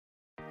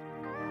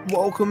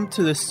Welcome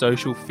to the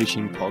Social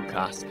Fishing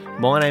Podcast.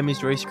 My name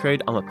is Rhys.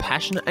 I'm a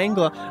passionate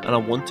angler and I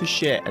want to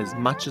share as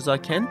much as I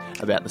can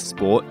about the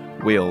sport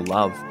we all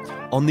love.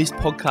 On this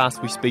podcast,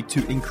 we speak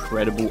to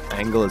incredible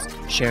anglers,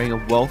 sharing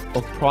a wealth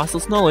of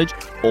priceless knowledge,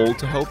 all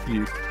to help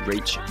you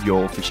reach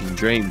your fishing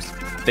dreams.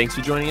 Thanks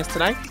for joining us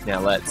today.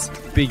 Now let's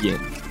begin.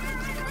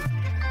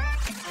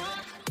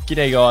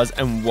 G'day guys,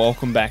 and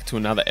welcome back to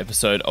another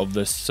episode of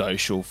the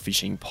Social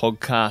Fishing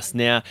Podcast.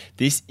 Now,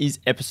 this is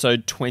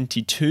episode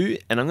 22,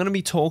 and I'm going to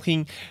be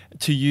talking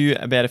to you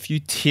about a few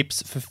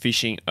tips for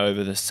fishing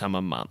over the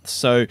summer months.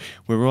 So,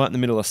 we're right in the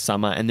middle of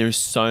summer, and there is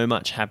so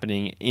much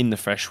happening in the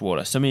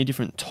freshwater, so many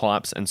different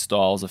types and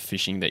styles of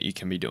fishing that you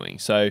can be doing.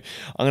 So, I'm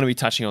going to be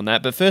touching on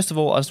that. But first of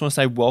all, I just want to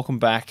say welcome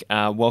back.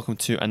 Welcome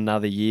to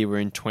another year. We're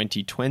in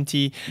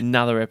 2020,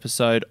 another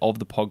episode of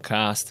the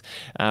podcast.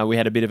 We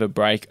had a bit of a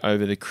break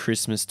over the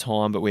Christmas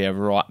time, but we are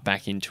right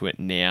back into it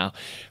now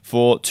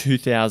for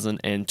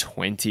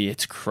 2020.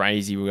 It's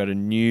crazy. We've got a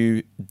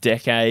new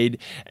decade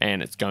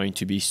and it's going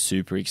to be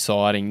super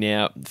exciting.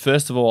 Now,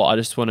 first of all, I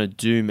just want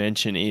to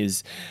mention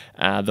is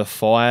the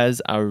fires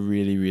are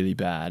really, really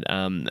bad.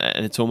 And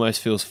it almost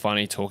feels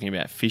funny talking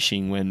about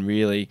fishing when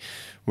really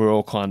we're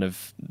all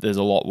there's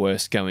a lot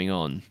worse going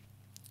on.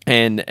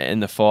 And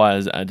the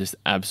fires are just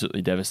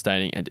absolutely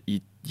devastating. And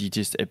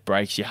it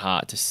breaks your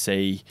heart to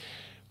see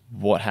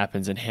what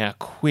happens and how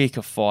quick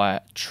a fire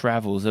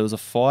travels. There was a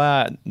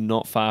fire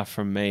not far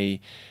from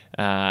me,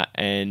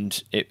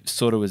 and it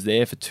sort of was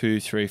there for 2,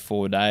 3,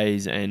 4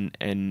 days,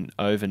 and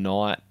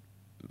overnight,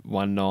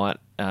 one night,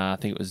 I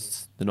think it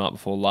was the night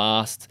before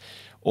last,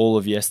 all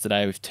of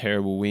yesterday with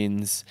terrible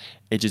winds,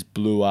 it just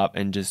blew up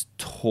and just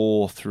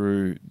tore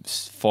through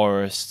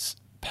forests,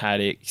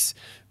 paddocks,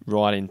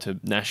 right into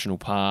national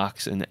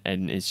parks, and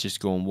it's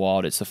just gone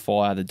wild. It's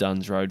the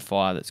Duns Road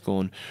fire that's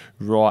gone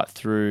right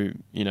through,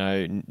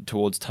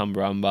 towards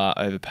Tumbarumba,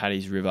 over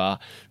Paddy's River,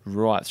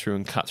 right through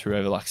and cut through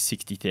over like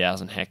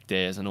 60,000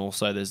 hectares. And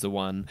also there's the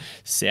one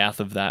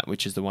south of that,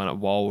 which is the one at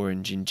Wyangla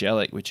and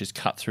Jingellic, which is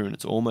cut through and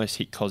it's almost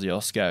hit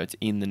Kosciuszko. It's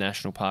in the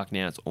national park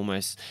now. It's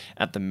almost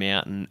at the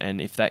mountain. And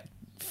if that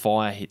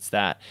fire hits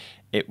that,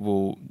 it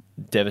will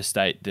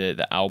devastate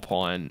the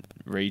alpine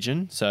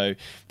region. So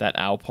that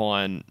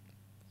alpine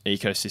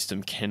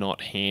ecosystem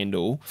cannot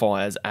handle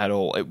fires at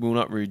all. It will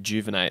not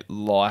rejuvenate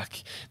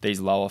like these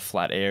lower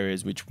flat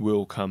areas, which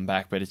will come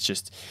back, but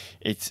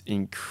it's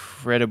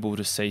incredible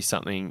to see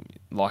something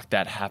like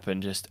that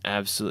happen. Just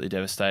absolutely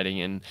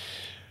devastating, and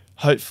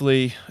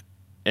hopefully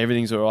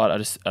everything's all right.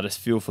 I just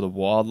feel for the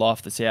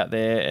wildlife that's out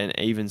there, and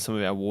even some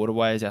of our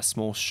waterways, our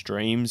small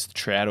streams. The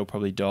trout will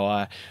probably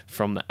die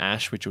from the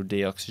ash, which will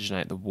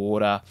deoxygenate the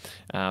water.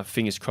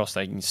 Fingers crossed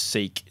they can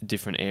seek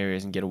different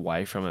areas and get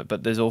away from it.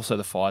 But there's also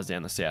the fires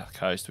down the south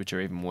coast, which are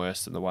even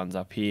worse than the ones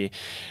up here.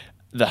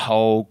 This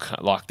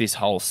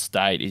whole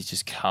state is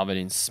just covered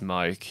in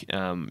smoke.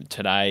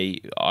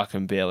 Today, I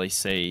can barely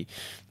see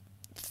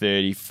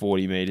 30,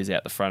 40 metres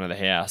out the front of the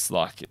house.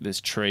 Like,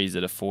 there's trees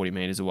that are 40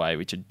 metres away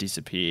which had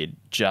disappeared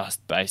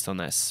just based on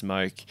that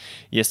smoke.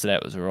 Yesterday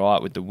it was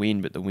alright with the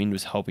wind, but the wind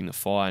was helping the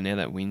fire. Now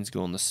that wind's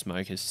gone, the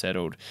smoke has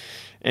settled.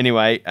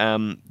 Anyway,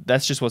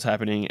 that's just what's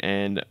happening,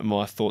 and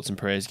my thoughts and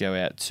prayers go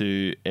out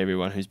to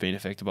everyone who's been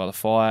affected by the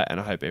fire,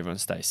 and I hope everyone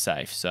stays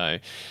safe. So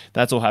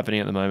that's all happening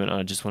at the moment.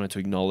 I just wanted to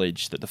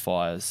acknowledge that the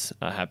fires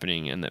are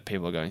happening and that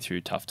people are going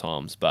through tough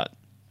times. But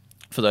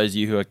for those of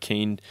you who are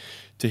keen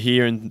to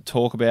hear and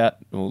talk about,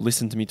 or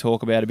listen to me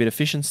talk about a bit of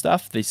fishing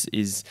stuff, this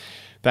is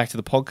back to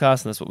the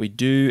podcast, and that's what we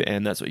do,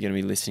 and that's what you're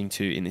going to be listening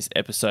to in this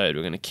episode.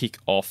 We're going to kick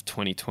off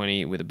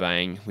 2020 with a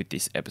bang with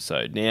this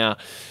episode. Now,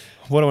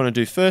 what I want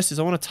to do first is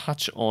I want to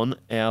touch on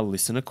our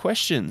listener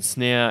questions.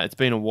 Now, it's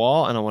been a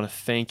while, and I want to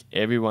thank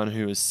everyone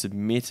who has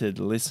submitted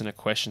listener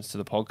questions to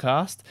the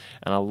podcast,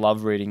 and I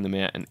love reading them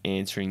out and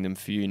answering them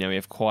for you. Now, we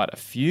have quite a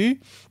few,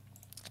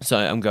 so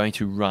I'm going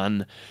to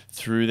run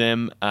through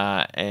them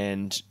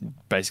and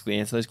basically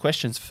answer those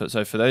questions.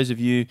 So for those of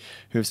you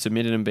who have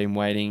submitted and been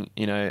waiting,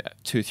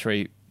 2,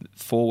 3,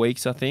 4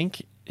 weeks, I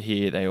think,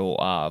 here they all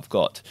are. I've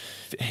got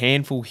a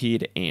handful here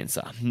to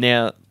answer.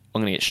 Now,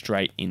 I'm going to get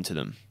straight into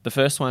them. The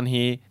first one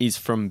here is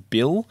from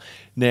Bill.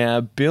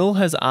 Now, Bill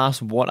has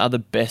asked what are the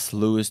best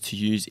lures to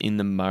use in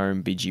the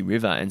Murrumbidgee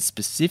River, and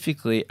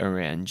specifically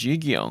around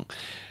Jugiong.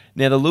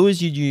 Now, the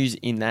lures you'd use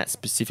in that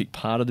specific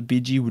part of the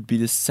Bidgee would be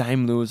the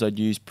same lures I'd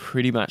use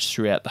pretty much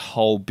throughout the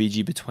whole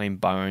Bidgee between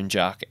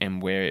Burrinjuck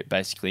and where it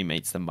basically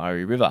meets the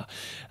Murray River,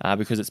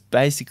 because it's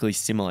basically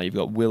similar. You've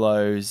got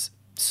willows,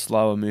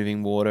 slower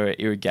moving water,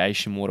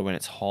 irrigation water when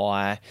it's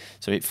high,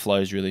 so it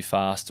flows really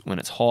fast when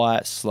it's high,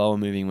 slower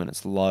moving when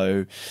it's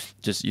low,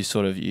 just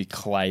your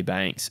clay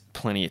banks,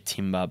 plenty of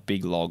timber,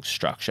 big log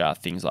structure,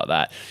 things like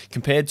that.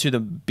 Compared to the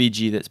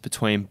Bidgee that's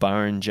between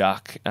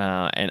Burrinjuck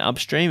and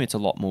upstream, it's a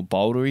lot more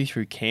bouldery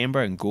through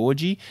Canberra and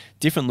gorgy.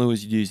 Different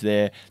lures you'd use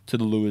there to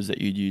the lures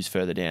that you'd use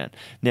further down.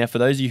 Now, for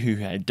those of you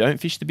who don't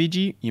fish the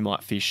Bidgee, you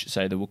might fish,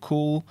 say, the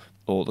Wakul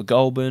or the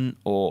Goulburn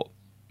or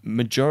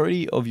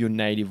majority of your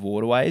native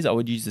waterways. I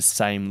would use the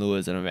same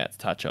lures that I'm about to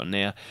touch on.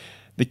 Now,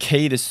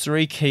 There's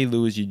 3 key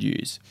lures you'd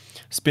use.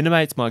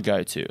 Spinnerbait's my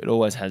go-to. It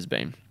always has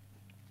been.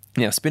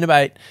 Now,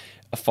 spinnerbait,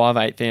 a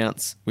 5/8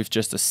 ounce with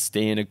just a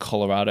standard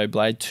Colorado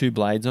blade, 2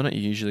 blades on it.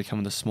 You usually come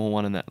with a small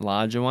one and that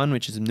larger one,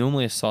 which is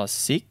normally a size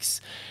 6.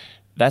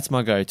 That's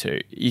my go-to.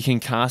 You can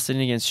cast it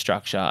in against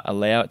structure,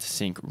 allow it to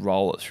sink,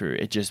 roll it through.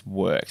 It just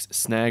works.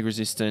 Snag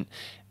resistant,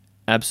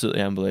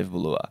 absolutely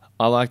unbelievable lure.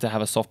 I like to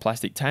have a soft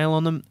plastic tail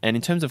on them, and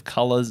in terms of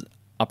colours,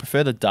 I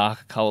prefer the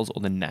darker colours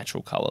or the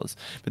natural colours.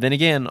 But then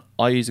again,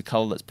 I use a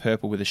colour that's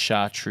purple with a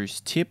chartreuse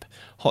tip,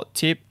 hot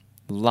tip.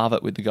 Love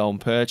it with the golden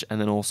perch, and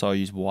then also I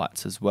use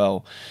whites as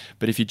well.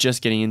 But if you're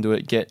just getting into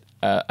it, get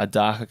a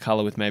darker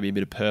colour with maybe a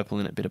bit of purple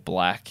in it, a bit of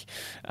black.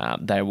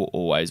 They will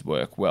always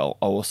work well.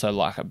 I also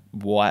like a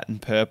white and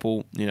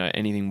purple.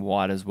 Anything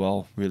white as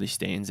well really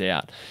stands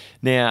out.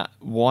 Now,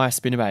 why a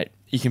spinnerbait?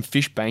 You can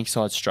fish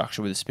bankside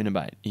structure with a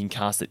spinnerbait. You can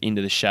cast it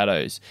into the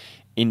shadows,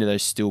 into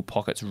those still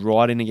pockets,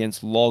 right in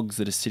against logs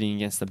that are sitting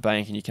against the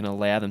bank, and you can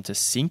allow them to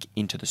sink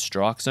into the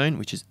strike zone,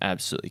 which is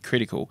absolutely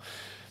critical.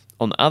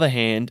 On the other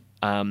hand,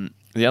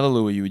 the other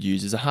lure you would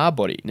use is a hard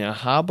body. Now, a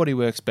hard body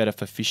works better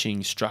for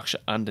fishing structure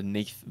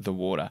underneath the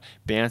water,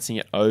 bouncing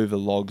it over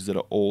logs that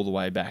are all the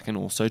way back, and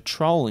also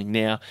trolling.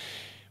 Now,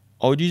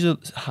 I would use a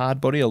hard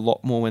body a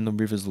lot more when the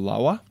river's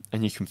lower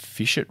and you can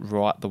fish it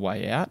right the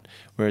way out,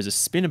 whereas a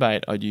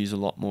spinnerbait I'd use a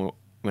lot more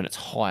when it's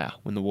higher,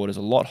 when the water's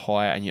a lot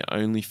higher and you're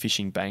only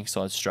fishing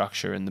bankside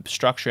structure and the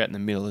structure out in the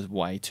middle is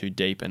way too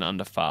deep and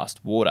under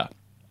fast water.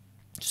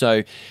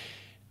 So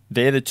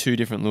they're the 2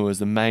 different lures,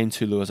 the main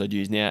 2 lures I'd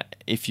use. Now,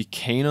 if you're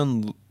keen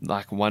on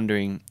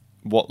wondering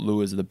what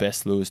lures are the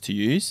best lures to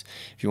use,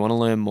 if you want to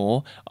learn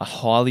more, I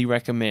highly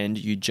recommend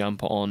you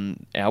jump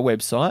on our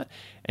website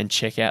and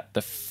check out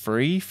the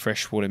free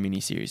freshwater mini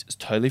series. It's a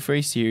totally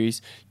free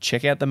series.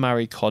 Check out the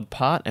Murray cod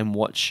part and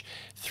watch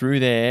through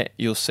there.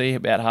 You'll see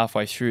about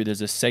halfway through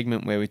there's a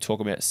segment where we talk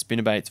about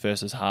spinnerbaits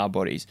versus hard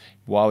bodies,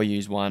 why we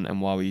use one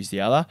and why we use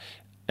the other.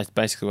 That's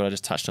basically what I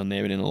just touched on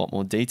there, but in a lot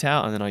more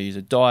detail. And then I use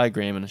a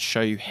diagram and show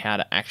you how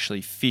to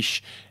actually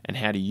fish and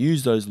how to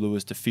use those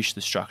lures to fish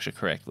the structure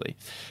correctly.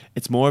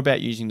 It's more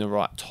about using the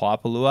right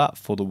type of lure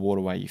for the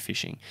waterway you're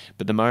fishing.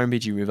 But the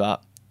Murrumbidgee River,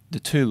 the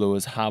 2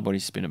 lures, hard body,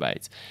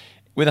 spinnerbaits.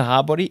 With a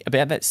hard body,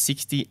 about that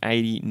 60,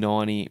 80,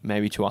 90,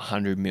 maybe to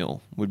 100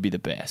 mil would be the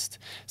best.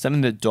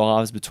 Something that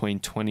dives between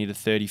 20 to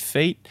 30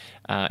 feet.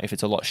 If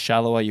it's a lot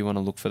shallower, you want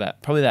to look for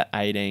that, probably that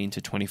 18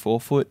 to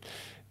 24 foot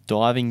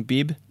diving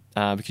bib.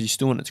 Because you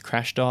still want it to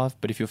crash dive,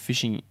 but if you're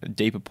fishing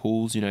deeper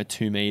pools,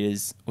 2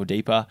 meters or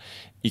deeper,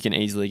 you can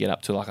easily get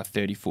up to like a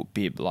 30-foot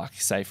bib. Like,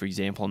 say, for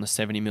example, on the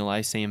 70mm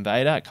AC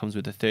Invader, it comes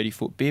with a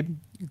 30-foot bib.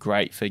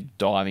 Great for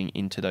diving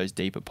into those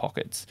deeper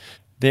pockets.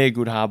 They're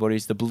good hard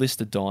bodies. The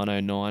Ballista Dino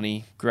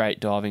 90,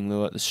 great diving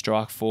lure. The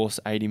Strike Force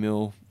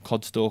 80mm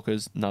Cod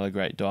Stalkers, another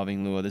great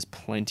diving lure. There's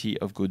plenty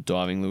of good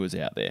diving lures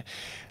out there.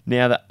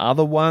 Now, the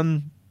other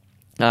one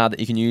that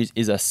you can use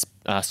is a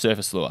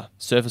surface lure.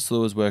 Surface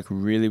lures work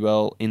really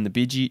well in the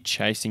Bidgee,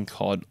 chasing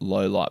cod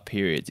low light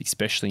periods,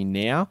 especially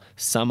now,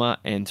 summer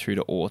and through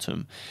to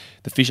autumn.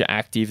 The fish are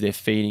active, they're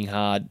feeding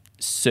hard.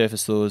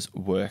 Surface lures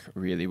work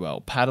really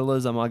well.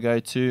 Paddlers are my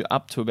go-to,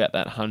 up to about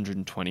that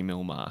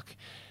 120mm mark.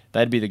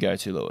 They'd be the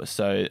go-to lures.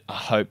 So I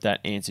hope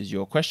that answers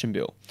your question,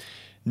 Bill.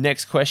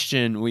 Next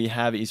question we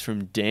have is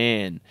from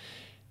Dan.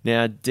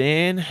 Now,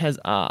 Dan has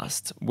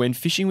asked, when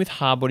fishing with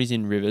hard bodies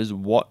in rivers,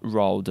 what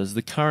role does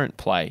the current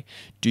play?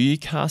 Do you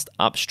cast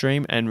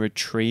upstream and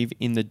retrieve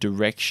in the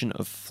direction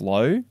of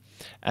flow,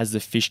 as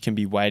the fish can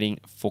be waiting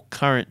for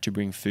current to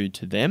bring food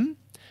to them?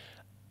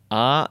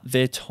 Are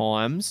there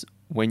times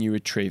when you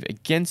retrieve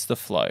against the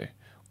flow,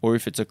 or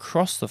if it's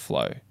across the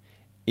flow?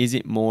 Is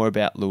it more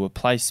about lure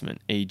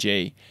placement,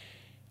 e.g.,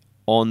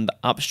 on the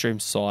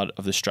upstream side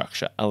of the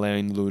structure,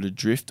 allowing the lure to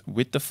drift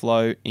with the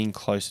flow in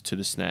closer to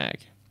the snag?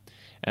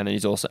 And then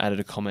he's also added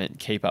a comment,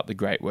 keep up the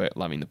great work,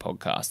 loving the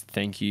podcast.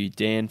 Thank you,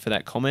 Dan, for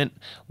that comment.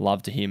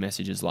 Love to hear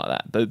messages like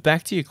that. But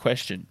back to your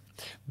question.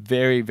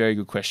 Very, very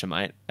good question,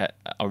 mate.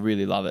 I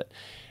really love it.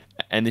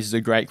 And this is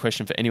a great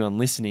question for anyone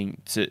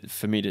listening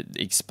for me to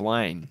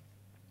explain.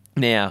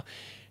 Now,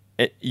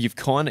 you've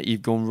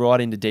gone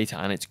right into detail,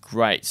 and it's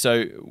great.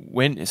 So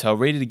I'll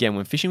read it again.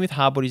 When fishing with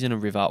hard bodies in a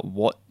river,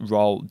 what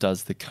role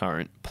does the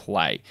current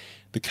play?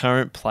 The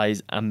current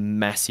plays a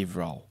massive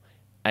role.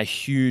 A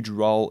huge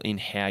role in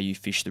how you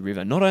fish the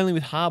river, not only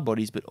with hard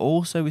bodies, but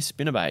also with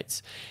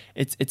spinnerbaits.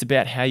 It's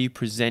about how you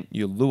present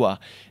your lure.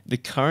 The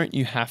current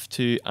you have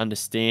to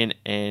understand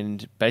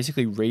and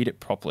basically read it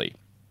properly.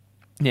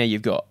 Now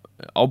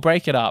I'll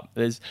break it up.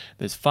 There's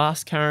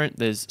fast current,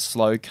 there's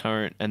slow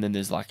current, and then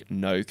there's like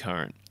no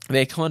current.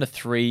 They're kind of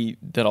 3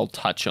 that I'll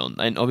touch on.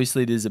 And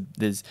obviously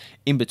there's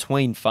in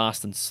between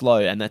fast and slow,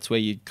 and that's where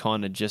you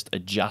kind of just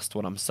adjust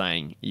what I'm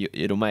saying.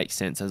 It'll make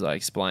sense as I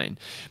explain.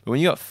 But when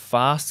you got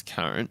fast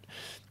current,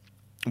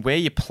 where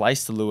you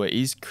place the lure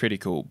is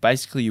critical.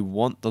 Basically, you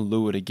want the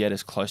lure to get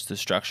as close to the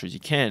structure as you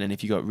can. And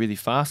if you got really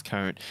fast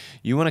current,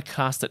 you want to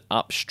cast it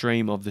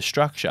upstream of the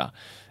structure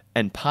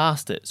and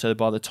past it. So that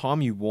by the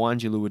time you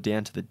wind your lure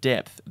down to the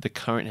depth, the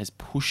current has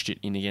pushed it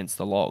in against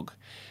the log.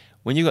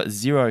 When you've got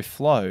zero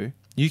flow,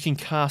 you can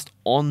cast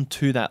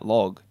onto that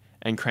log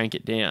and crank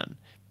it down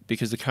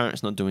because the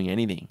current's not doing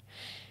anything.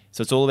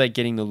 So it's all about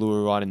getting the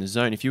lure right in the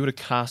zone. If you were to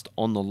cast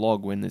on the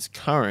log when there's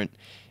current,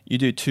 you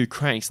do 2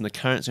 cranks and the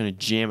current's going to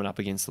jam it up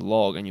against the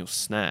log and you'll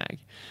snag.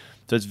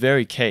 So it's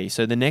very key.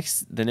 So the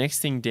next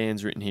thing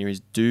Dan's written here is,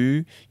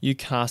 do you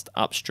cast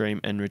upstream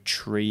and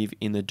retrieve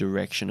in the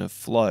direction of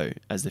flow,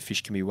 as the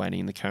fish can be waiting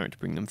in the current to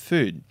bring them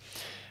food?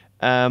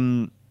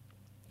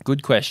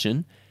 Good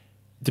question.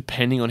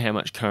 Depending on how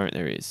much current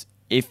there is.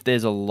 If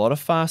there's a lot of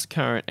fast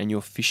current and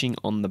you're fishing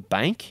on the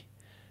bank,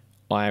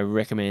 I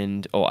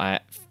recommend, or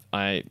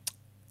I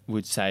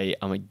would say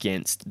I'm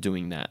against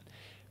doing that,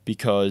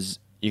 because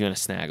you're going to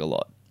snag a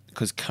lot.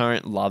 Because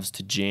current loves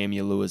to jam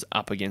your lures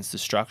up against the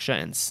structure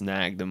and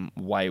snag them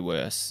way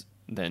worse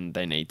than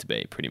they need to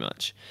be, pretty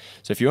much.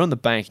 So if you're on the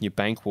bank and you're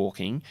bank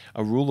walking,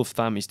 a rule of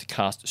thumb is to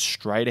cast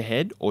straight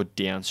ahead or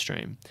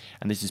downstream.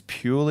 And this is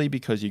purely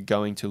because you're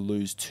going to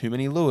lose too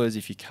many lures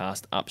if you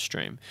cast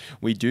upstream.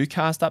 We do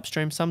cast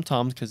upstream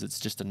sometimes because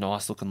it's just a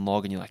nice looking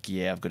log and you're like,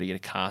 yeah, I've got to get a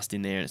cast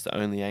in there and it's the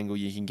only angle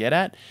you can get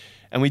at.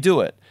 And we do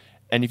it.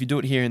 And if you do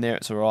it here and there,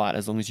 it's all right,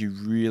 as long as you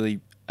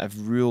really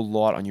have real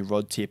light on your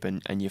rod tip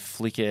and you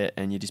flick it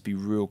and you just be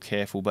real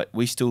careful. But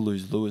we still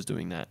lose lures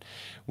doing that.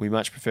 We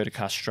much prefer to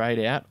cast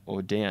straight out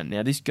or down.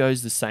 Now, this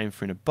goes the same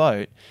for in a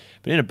boat,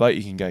 but in a boat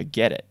you can go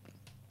get it.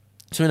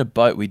 So in a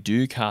boat we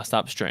do cast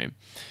upstream,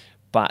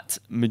 but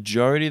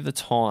majority of the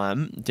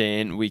time,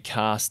 Dan, we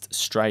cast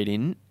straight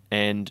in.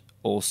 And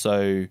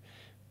also,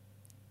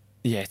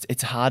 yeah,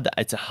 it's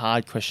a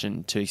hard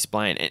question to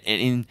explain.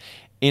 And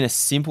in a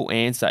simple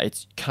answer,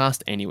 it's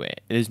cast anywhere.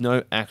 There's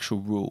no actual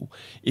rule.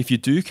 If you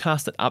do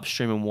cast it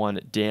upstream and wind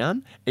it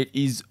down, it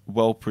is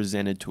well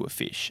presented to a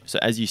fish. So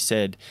as you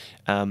said,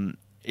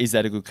 is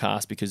that a good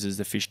cast? Because as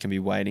the fish can be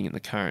waiting in the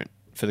current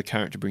for the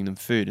current to bring them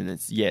food. And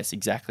it's, yes,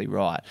 exactly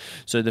right.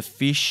 So the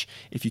fish,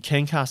 if you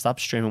can cast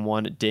upstream and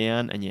wind it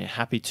down and you're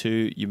happy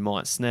to, you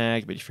might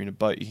snag, but if you're in a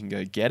boat, you can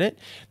go get it.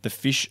 The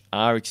fish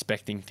are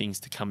expecting things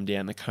to come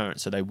down the current,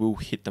 so they will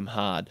hit them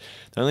hard.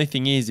 The only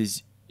thing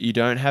is you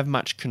don't have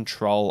much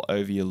control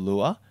over your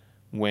lure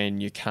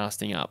when you're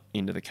casting up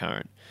into the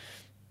current.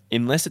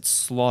 Unless it's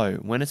slow.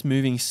 When it's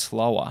moving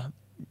slower,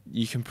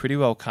 you can pretty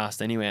well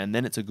cast anywhere, and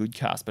then it's a good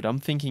cast. But I'm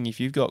thinking if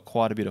you've got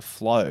quite a bit of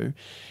flow,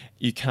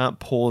 you can't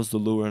pause the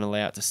lure and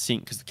allow it to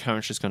sink because the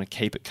current's just going to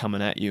keep it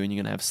coming at you and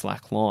you're going to have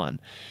slack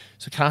line.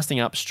 So casting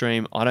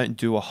upstream, I don't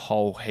do a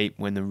whole heap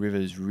when the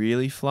river's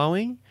really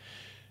flowing.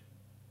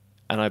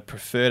 And I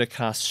prefer to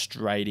cast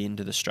straight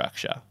into the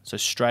structure. So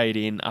straight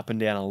in, up and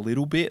down a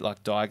little bit,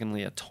 like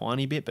diagonally a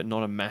tiny bit, but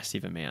not a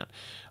massive amount.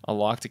 I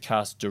like to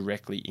cast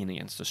directly in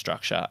against the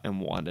structure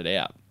and wind it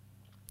out.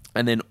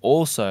 And then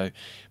also,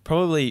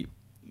 probably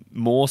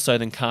more so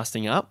than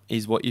casting up,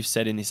 is what you've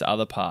said in this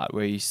other part,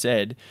 where you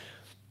said,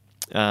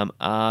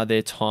 are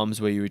there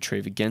times where you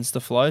retrieve against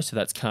the flow? So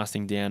that's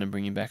casting down and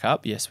bringing back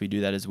up. Yes, we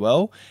do that as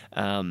well.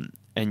 And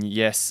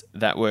yes,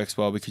 that works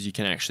well because you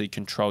can actually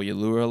control your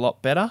lure a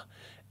lot better.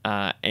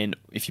 And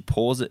if you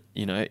pause it,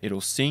 it'll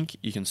sink.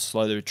 You can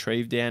slow the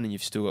retrieve down and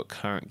you've still got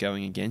current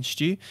going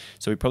against you.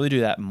 So we probably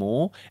do that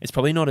more. It's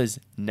probably not as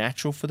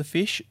natural for the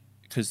fish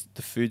because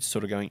the food's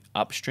sort of going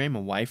upstream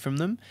away from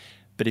them.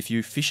 But if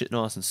you fish it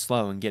nice and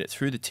slow and get it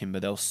through the timber,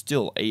 they'll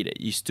still eat it.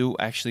 You're still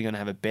actually going to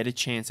have a better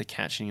chance of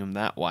catching them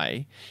that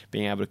way,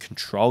 being able to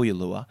control your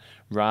lure,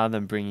 rather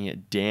than bringing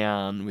it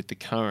down with the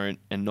current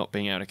and not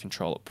being able to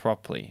control it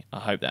properly. I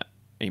hope that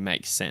it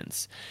makes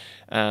sense.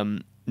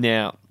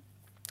 Now,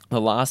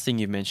 the last thing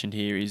you've mentioned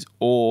here is,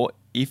 or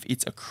if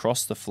it's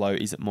across the flow,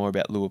 is it more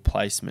about lure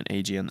placement,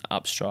 e.g. on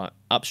the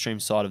upstream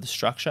side of the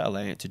structure,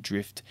 allowing it to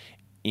drift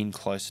in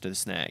closer to the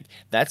snag?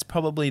 That's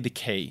probably the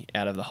key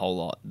out of the whole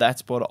lot.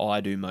 That's what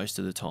I do most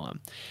of the time,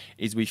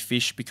 is we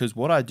fish, because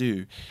what I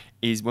do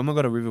is when we've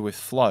got a river with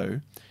flow,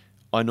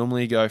 I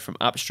normally go from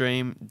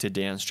upstream to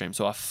downstream.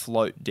 So I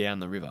float down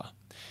the river.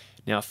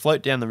 Now, I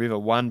float down the river,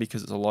 one,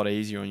 because it's a lot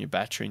easier on your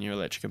battery and your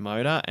electric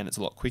motor, and it's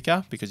a lot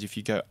quicker, because if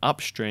you go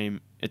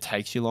upstream, it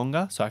takes you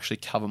longer. So I actually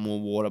cover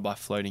more water by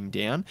floating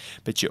down.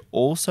 But you're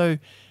also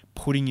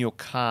putting your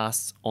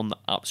casts on the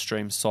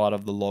upstream side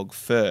of the log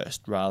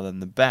first, rather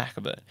than the back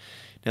of it.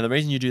 Now, the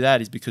reason you do that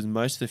is because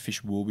most of the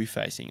fish will be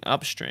facing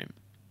upstream.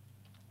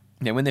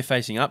 Now, when they're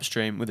facing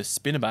upstream with a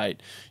spinnerbait,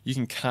 you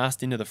can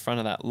cast into the front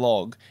of that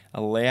log,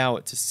 allow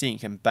it to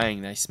sink, and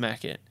bang, they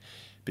smack it.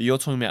 But you're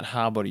talking about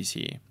hard bodies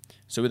here.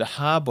 So with a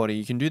hard body,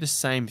 you can do the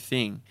same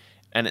thing,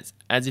 and it's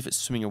as if it's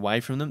swimming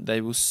away from them.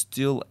 They will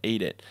still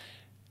eat it.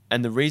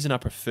 And the reason I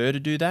prefer to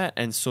do that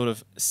and sort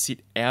of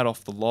sit out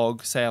off the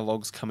log, say our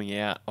log's coming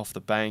out off the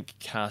bank,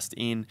 cast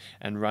in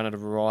and run it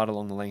right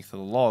along the length of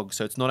the log,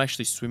 so it's not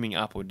actually swimming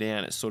up or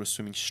down, it's sort of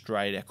swimming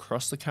straight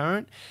across the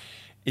current,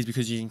 is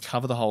because you can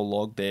cover the whole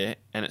log there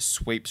and it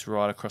sweeps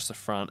right across the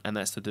front, and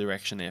that's the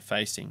direction they're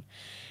facing.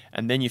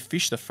 And then you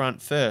fish the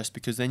front first,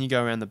 because then you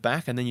go around the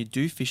back and then you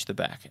do fish the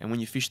back. And when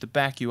you fish the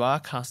back, you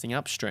are casting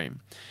upstream.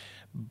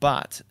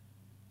 But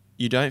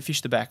you don't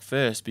fish the back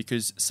first,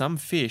 because some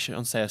fish,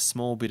 on say a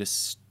small bit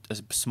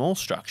a small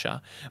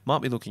structure,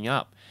 might be looking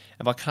up.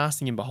 And by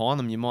casting in behind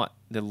them,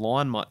 the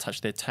line might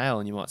touch their tail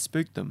and you might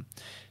spook them.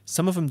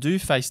 Some of them do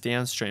face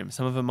downstream.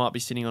 Some of them might be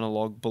sitting on a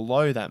log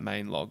below that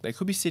main log. They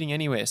could be sitting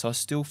anywhere, so I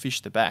still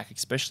fish the back,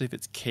 especially if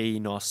it's key,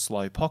 nice,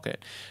 slow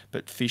pocket,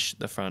 but fish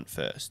the front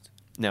first.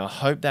 Now, I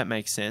hope that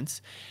makes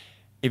sense.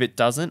 If it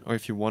doesn't, or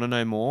if you want to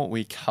know more,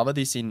 we cover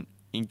this in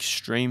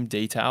extreme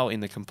detail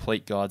in the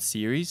Complete Guide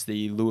series,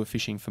 the lure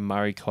fishing for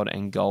Murray cod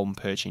and golden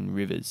perch in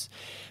rivers.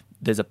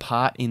 There's a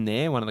part in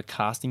there, one of the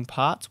casting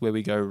parts, where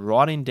we go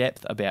right in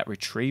depth about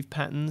retrieve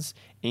patterns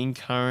in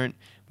current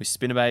with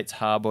spinnerbaits,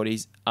 hard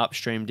bodies,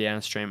 upstream,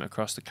 downstream,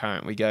 across the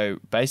current. We go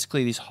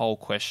basically this whole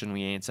question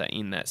we answer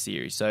in that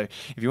series. So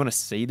if you want to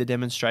see the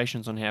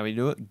demonstrations on how we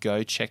do it,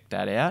 go check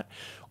that out.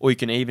 Or you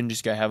can even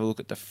just go have a look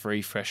at the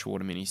free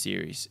freshwater mini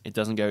series. It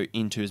doesn't go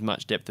into as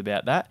much depth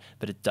about that,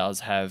 but it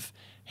does have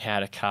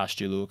how to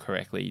cast your lure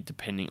correctly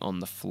depending on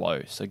the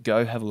flow. So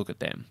go have a look at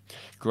them.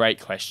 Great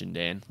question,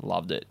 Dan.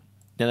 Loved it.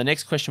 Now, the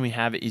next question we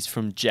have is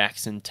from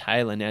Jackson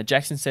Taylor. Now,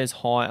 Jackson says,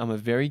 "Hi, I'm a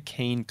very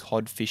keen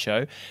cod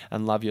fisher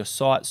and love your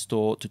site,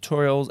 store,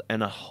 tutorials,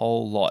 and a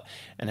whole lot,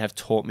 and have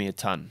taught me a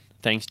ton."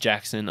 Thanks,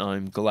 Jackson.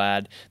 I'm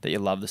glad that you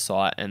love the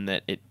site and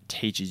that it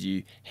teaches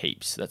you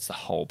heaps. That's the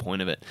whole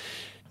point of it.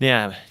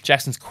 Now,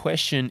 Jackson's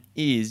question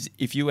is,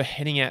 if you were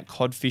heading out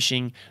cod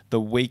fishing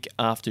the week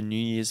after New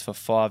Year's for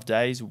 5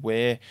 days,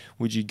 where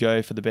would you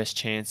go for the best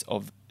chance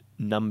of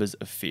numbers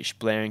of fish?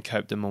 Blaring,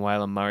 Copedom,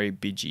 Wyangla, Murray,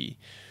 Bidgie.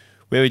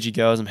 Where would you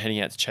go as I'm heading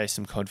out to chase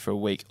some cod for a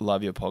week?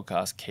 Love your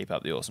podcast. Keep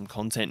up the awesome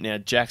content. Now,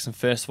 Jackson,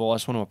 first of all, I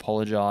just want to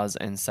apologise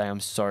and say I'm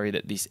sorry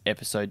that this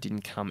episode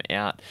didn't come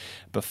out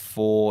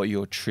before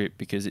your trip,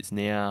 because it's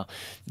now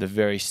the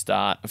very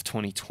start of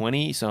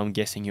 2020. So I'm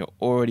guessing you're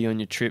already on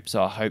your trip.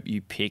 So I hope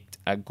you picked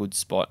a good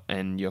spot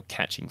and you're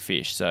catching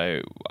fish.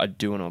 So I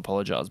do want to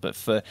apologise. But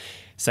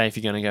say if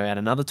you're going to go out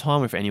another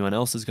time, or if anyone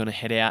else is going to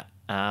head out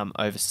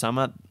over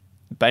summer,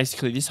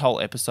 basically, this whole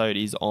episode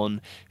is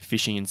on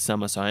fishing in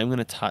summer, so I am going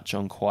to touch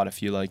on quite a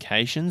few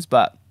locations.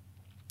 But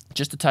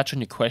just to touch on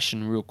your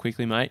question real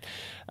quickly, mate,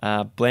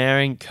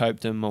 Blaring,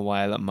 Copedom,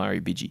 Wyangla, Murray,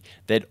 Bidgie,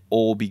 they'd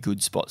all be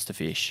good spots to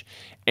fish.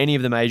 Any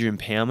of the major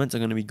impoundments are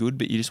going to be good,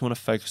 but you just want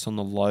to focus on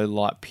the low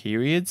light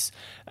periods.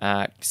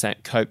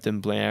 Copedom,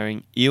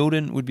 Blaring,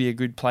 Eildon would be a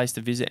good place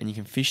to visit, and you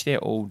can fish there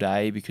all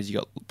day because you've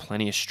got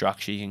plenty of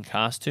structure you can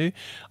cast to.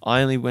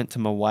 I only went to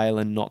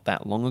Wyangla not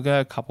that long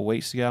ago, a couple of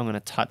weeks ago. I'm going to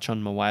touch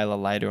on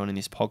Wyangla later on in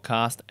this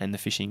podcast, and the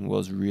fishing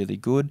was really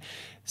good.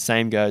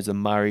 Same goes the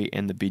Murray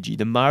and the Bidgie.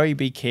 The Murray,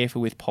 be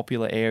careful with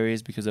popular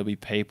areas because there'll be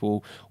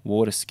people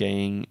water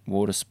skiing,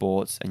 water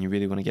sports, and you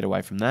really want to get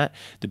away from that.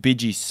 The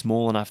Bidgie's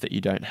small enough that you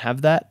don't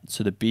have that,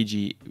 so the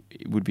Bidgie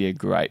would be a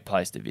great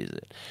place to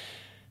visit.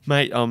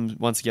 Mate,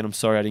 once again, I'm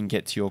sorry I didn't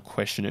get to your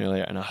question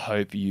earlier, and I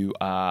hope you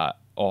are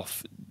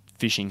off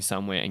fishing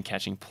somewhere and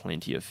catching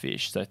plenty of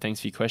fish. So thanks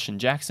for your question,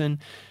 Jackson.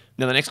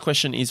 Now, the next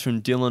question is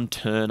from Dylan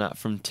Turner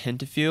from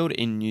Tenterfield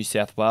in New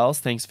South Wales.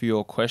 Thanks for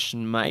your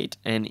question, mate.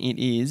 And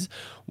it is,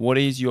 what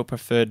is your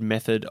preferred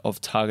method of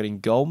targeting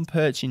golden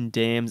perch in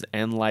dams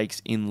and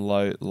lakes in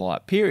low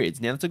light periods?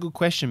 Now, that's a good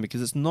question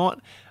because it's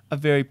not a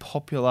very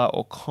popular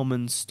or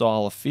common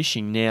style of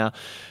fishing. Now,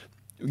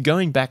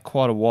 going back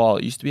quite a while,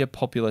 it used to be a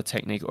popular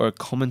technique or a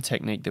common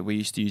technique that we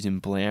used to use in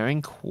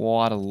Blaring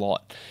quite a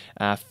lot,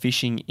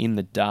 fishing in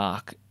the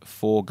dark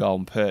for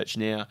golden perch.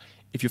 Now,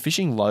 if you're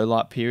fishing low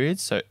light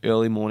periods, so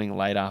early morning,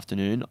 late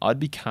afternoon, I'd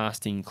be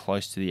casting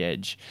close to the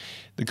edge.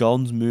 The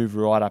goldens move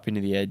right up into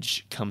the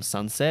edge come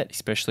sunset,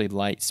 especially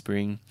late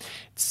spring.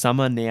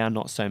 Summer now,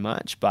 not so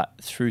much, but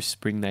through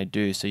spring they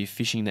do. So you're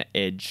fishing the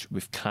edge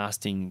with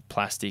casting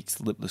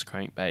plastics, lipless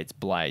crankbaits,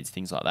 blades,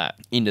 things like that,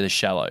 into the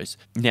shallows.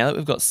 Now that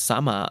we've got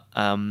summer,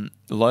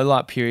 low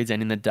light periods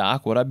and in the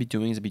dark, what I'd be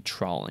doing is I'd be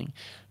trolling.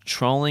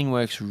 Trolling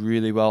works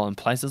really well in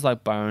places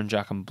like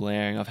Burrinjuck and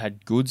Blaring. I've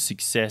had good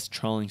success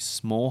trolling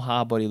small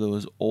hard body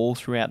lures all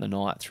throughout the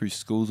night through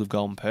schools of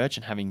golden perch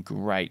and having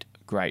great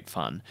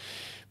fun.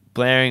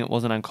 Blaring, it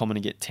wasn't uncommon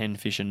to get 10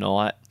 fish a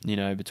night,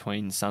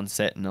 between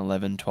sunset and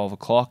 11, 12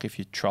 o'clock if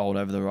you trolled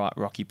over the right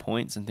rocky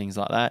points and things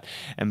like that.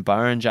 And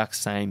Burrinjuck,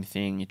 same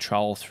thing. You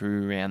troll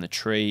through around the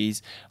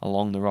trees,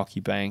 along the rocky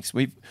banks.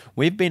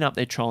 We've been up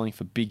there trolling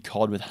for big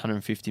cod with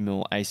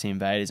 150mm AC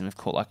invaders, and we've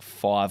caught like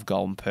 5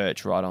 golden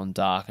perch right on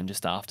dark and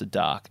just after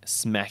dark,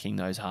 smacking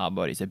those hard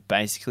bodies. They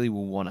basically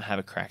will want to have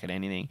a crack at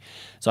anything.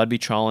 So I'd be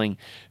trolling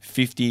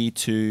 50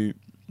 to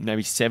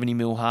maybe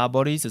 70mm hard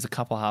bodies. There's a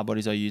couple of hard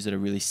bodies I use that are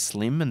really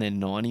slim and they're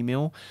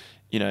 90mm.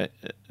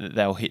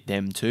 They'll hit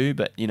them too.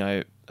 But,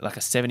 like a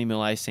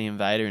 70mm AC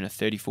invader in a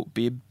 30-foot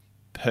bib,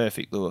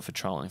 perfect lure for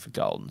trolling for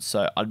golden.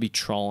 So I'd be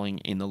trolling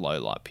in the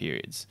low light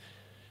periods.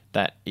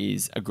 That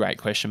is a great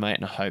question, mate,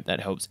 and I hope that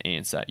helps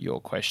answer your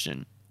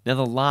question. Now,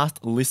 the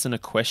last listener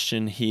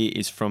question here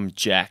is from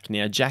Jack.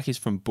 Now, Jack is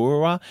from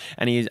Burra,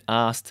 and he has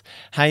asked,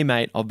 "Hey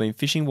mate, I've been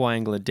fishing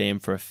Wyangla Dam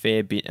for a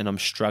fair bit and I'm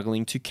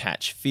struggling to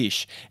catch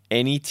fish.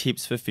 Any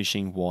tips for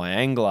fishing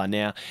Wyangla?"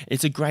 Now,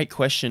 it's a great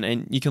question,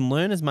 and you can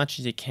learn as much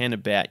as you can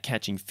about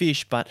catching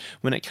fish, but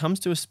when it comes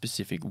to a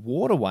specific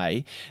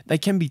waterway, they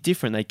can be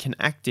different. They can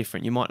act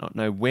different. You might not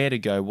know where to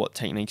go, what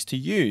techniques to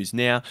use.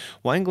 Now,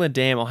 Wyangla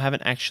Dam, I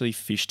haven't actually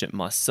fished it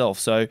myself,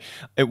 so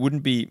it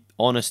wouldn't be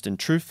honest and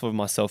truthful of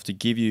myself to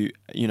give you,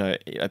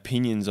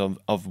 opinions of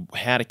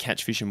how to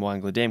catch fish in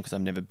Wyangla Dam because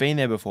I've never been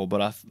there before.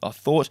 But I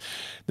thought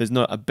there's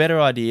not a better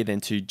idea than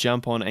to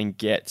jump on and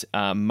get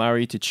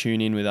Murray to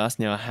tune in with us.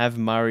 Now, I have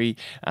Murray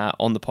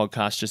on the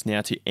podcast just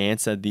now to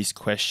answer this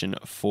question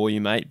for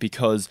you, mate,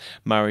 because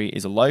Murray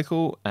is a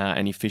local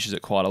and he fishes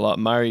it quite a lot.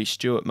 Murray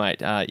Stewart,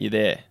 mate, you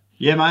there?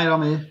 Yeah, mate,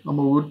 I'm here. I'm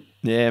all good.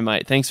 Yeah,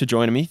 mate. Thanks for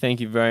joining me. Thank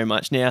you very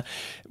much. Now,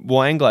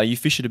 Wyangla, you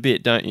fish it a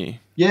bit, don't you?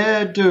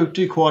 Yeah,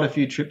 do quite a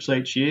few trips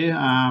each year.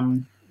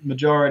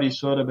 Majority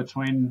sort of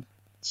between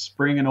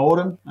spring and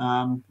autumn.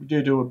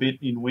 We do a bit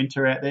in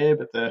winter out there,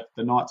 but the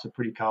nights are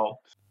pretty cold.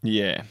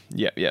 Yeah,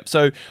 yep.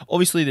 So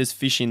obviously there's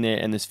fish in there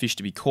and there's fish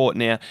to be caught.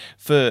 Now,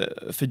 for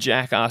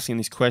Jack asking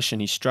this question,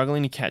 he's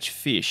struggling to catch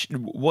fish.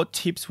 What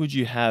tips would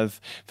you have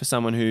for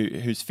someone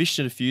who's fished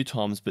it a few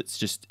times but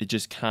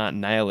just can't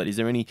nail it? Is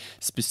there any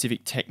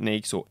specific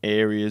techniques or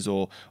areas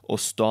or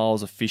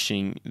styles of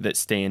fishing that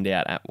stand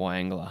out at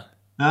Wyangla?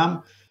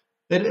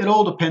 It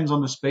all depends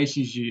on the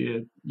species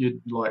you're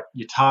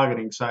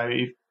targeting. So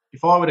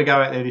if I were to go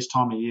out there this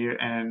time of year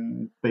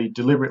and be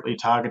deliberately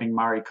targeting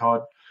Murray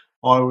cod,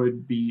 I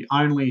would be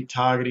only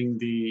targeting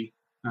the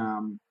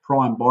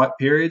prime bite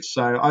periods.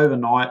 So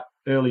overnight,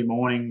 early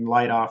morning,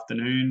 late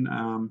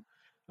afternoon.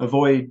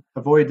 Avoid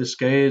the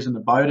skiers and the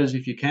boaters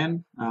if you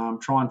can.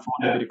 Try and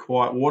find a bit of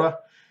quiet water.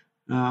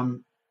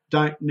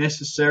 Don't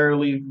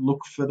necessarily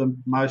look for the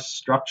most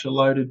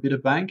structure-loaded bit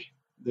of bank.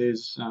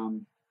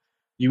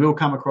 You will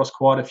come across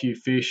quite a few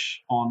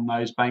fish on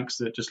those banks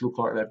that just look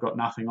like they've got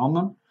nothing on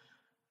them.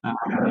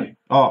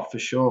 For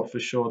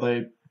sure.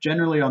 They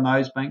generally on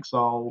those banks,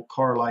 I'll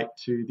correlate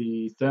to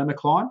the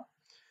thermocline,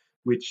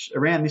 which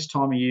around this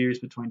time of year is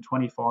between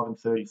 25 and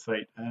 30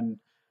 feet. And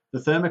the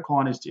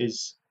thermocline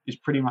is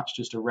pretty much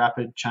just a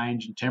rapid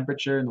change in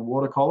temperature in the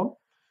water column.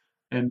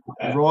 And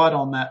right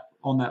on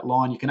that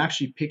line, you can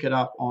actually pick it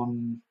up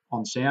on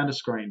sounder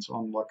screens,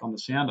 on the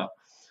sounder.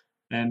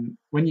 And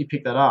when you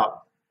pick that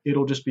up,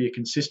 it'll just be a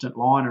consistent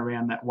line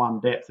around that one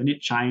depth, and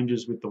it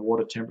changes with the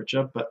water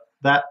temperature. But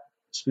that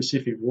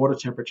specific water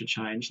temperature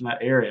change in that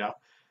area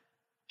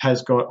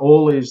has got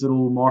all these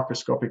little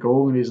microscopic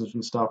organisms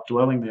and stuff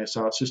dwelling there.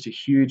 So it's just a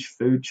huge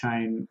food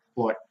chain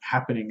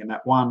happening in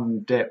that one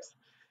depth.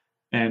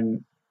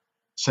 And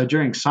so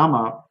during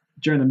summer,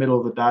 during the middle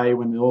of the day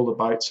when all the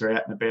boats are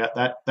out and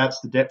about, that's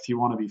the depth you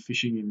want to be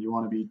fishing in. You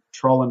want to be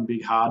trolling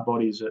big hard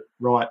bodies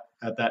right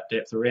at that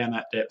depth, around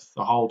that depth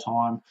the whole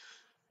time.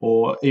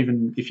 Or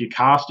even if you're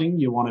casting,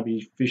 you want to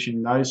be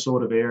fishing those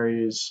sort of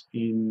areas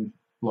in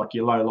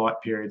your low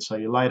light period, so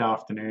your late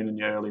afternoon and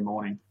your early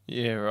morning.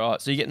 Yeah, right.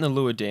 So you're getting the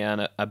lure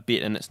down a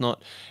bit, and it's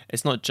not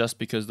just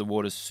because the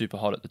water's super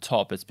hot at the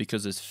top. It's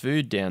because there's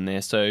food down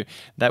there. So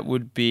that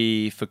would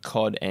be for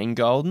cod and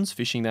goldens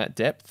fishing that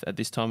depth at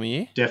this time of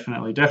year.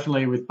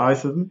 Definitely with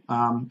both of them.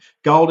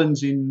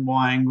 Goldens in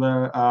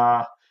Wyangla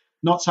are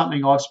not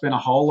something I've spent a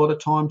whole lot of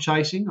time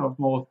chasing. I've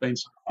more been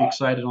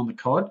fixated on the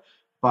cod,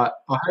 but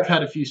I have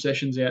had a few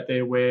sessions out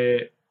there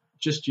where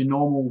just your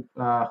normal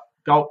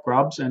gulp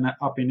grubs and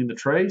up in the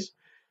trees,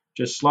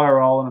 just slow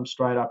rolling them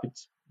straight up.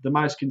 It's the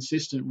most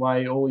consistent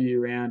way all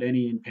year round,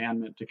 any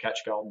impoundment, to catch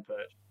golden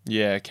perch.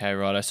 Yeah, okay,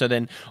 righto. So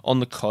then on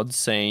the cod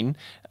scene,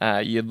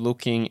 you're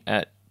looking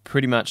at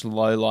pretty much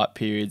low light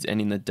periods and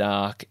in the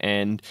dark,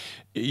 and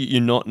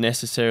you're not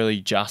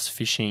necessarily just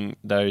fishing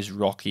those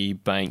rocky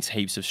banks,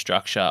 heaps of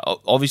structure.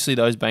 Obviously,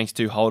 those banks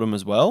do hold them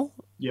as well.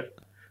 Yep.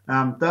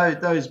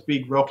 Those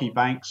big rocky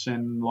banks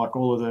and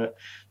all of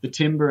the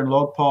timber and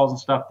log piles and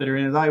stuff that are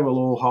in there, they will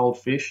all hold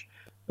fish.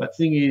 But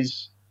thing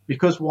is,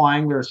 because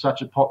Wyangla is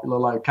such a popular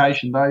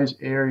location, those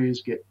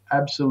areas get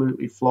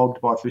absolutely flogged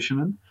by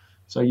fishermen.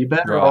 So you're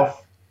better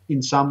off,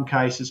 in some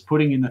cases,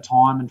 putting in the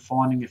time and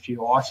finding a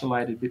few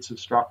isolated bits of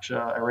structure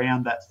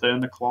around that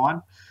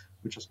thermocline,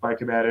 which I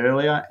spoke about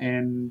earlier,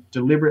 and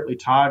deliberately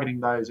targeting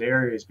those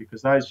areas,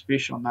 because those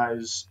fish on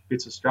those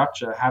bits of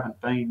structure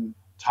haven't been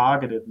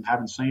targeted and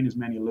haven't seen as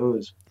many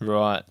lures.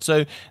 Right.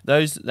 So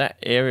that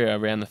area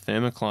around the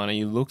thermocline, are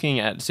you looking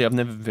at? See, I've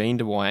never been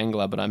to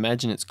Wyangla, but I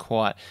imagine it's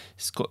got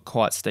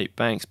quite steep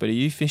banks. But are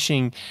you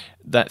fishing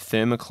that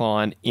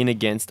thermocline in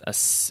against a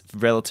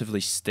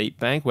relatively steep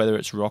bank, whether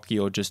it's rocky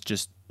or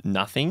just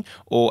nothing,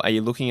 or are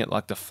you looking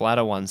at the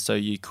flatter ones? So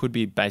you could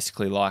be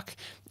basically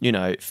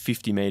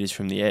 50 meters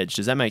from the edge.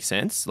 Does that make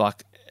sense?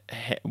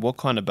 What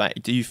kind of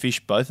bank? Do you fish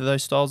both of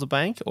those styles of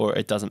bank, or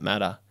it doesn't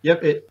matter?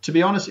 Yep. To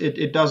be honest,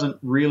 it doesn't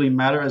really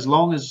matter, as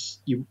long as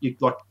your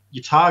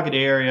target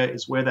area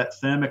is where that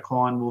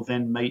thermocline will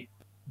then meet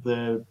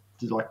the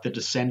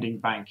descending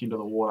bank into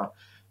the water.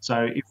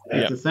 So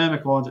if the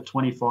thermocline's at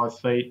 25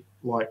 feet,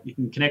 like you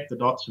can connect the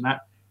dots, and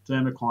that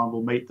thermocline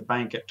will meet the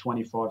bank at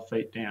 25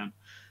 feet down.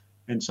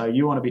 And so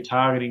you want to be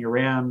targeting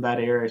around that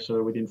area, sort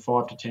of within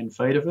 5 to 10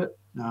 feet of it.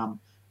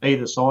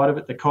 Either side of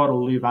it, the cod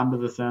will live under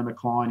the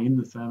thermocline, in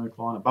the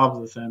thermocline, above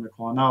the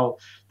thermocline.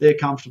 They're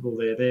comfortable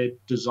there. They're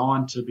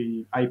designed to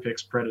be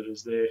apex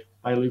predators. They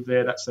live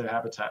there. That's their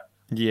habitat.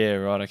 Yeah,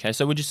 right. Okay.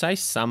 So would you say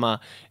summer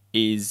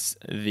is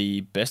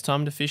the best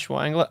time to fish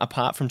Wyangla,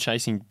 apart from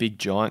chasing big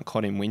giant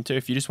cod in winter?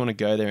 If you just want to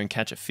go there and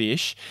catch a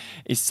fish,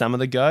 is summer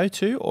the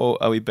go-to, or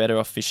are we better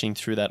off fishing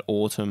through that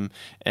autumn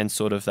and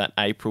sort of that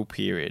April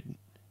period?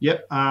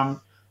 Yep. I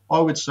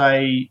would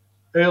say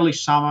early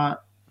summer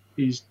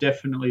is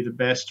definitely the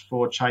best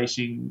for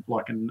chasing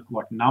like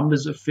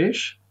numbers of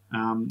fish.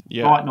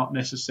 Might not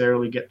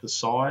necessarily get the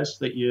size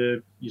that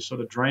you sort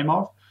of dream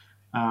of,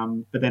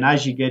 but then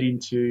as you get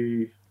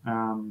into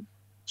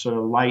sort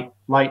of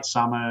late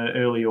summer,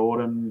 early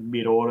autumn,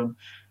 mid autumn,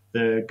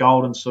 the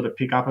goldens sort of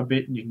pick up a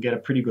bit, and you can get a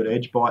pretty good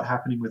edge bite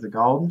happening with the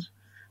goldens.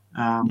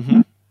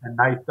 And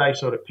they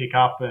sort of pick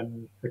up,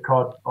 and the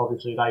cod,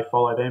 obviously, they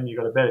follow them. You've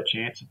got a better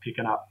chance of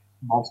picking up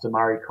monster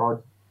Murray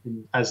cod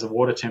as the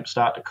water temps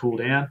start to cool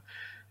down.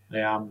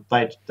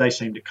 They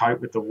seem to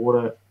cope with the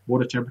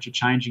water temperature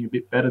changing a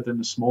bit better than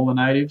the smaller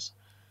natives.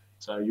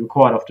 So you'll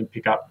quite often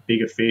pick up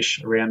bigger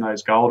fish around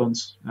those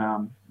goldens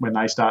when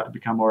they start to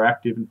become more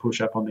active and push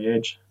up on the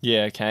edge.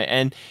 Yeah, okay.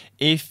 And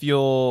if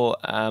you're,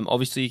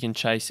 obviously you can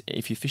chase,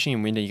 if you're fishing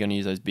in winter, you're going to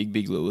use those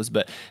big lures,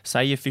 but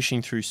say you're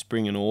fishing through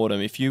spring and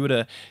autumn, if you were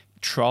to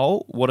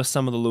troll, what are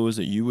some of the lures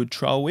that you would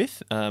troll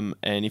with? And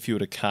if you were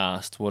to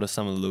cast, what are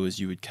some of the lures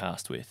you would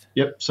cast with?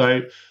 Yep.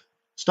 So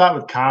start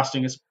with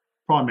casting. It's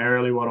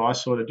primarily what I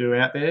sort of do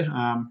out there.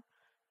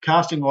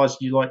 Casting wise,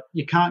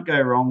 you can't go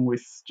wrong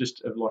with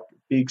just like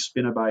big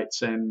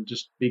spinnerbaits and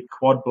just big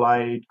quad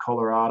blade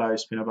Colorado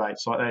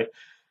spinnerbaits. Like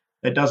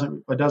it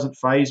doesn't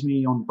phase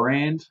me on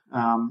brand.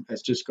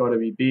 It's just got to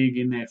be big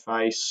in their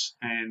face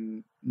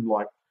and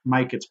like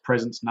make its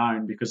presence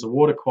known, because the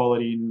water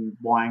quality in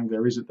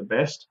Wyangla isn't the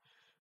best.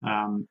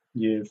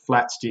 Your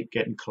flat stick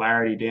getting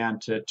clarity down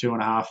to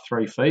 2.5,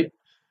 3 feet.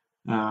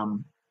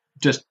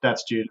 Just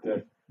that's due to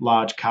the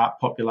large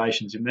carp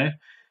populations in there.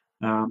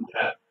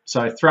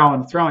 So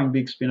throwing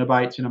big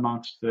spinnerbaits in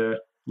amongst the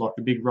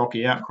big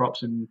rocky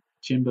outcrops and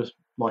timber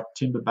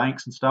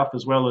banks and stuff,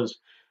 as well as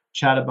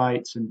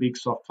chatterbaits and big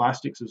soft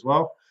plastics as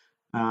well.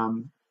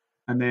 And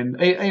then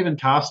even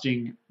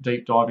casting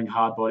deep diving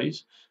hard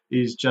bodies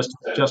is just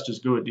as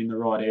good in the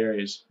right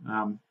areas.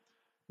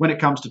 When it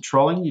comes to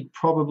trolling, you'd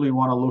probably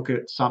want to look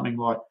at something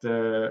like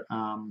the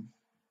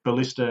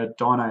Ballista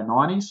Dino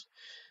 90s.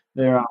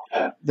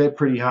 They're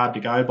pretty hard to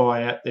go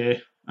by out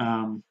there,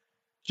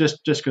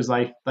 just because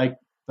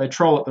they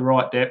troll at the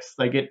right depth.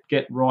 They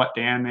get right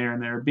down there,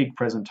 and they're a big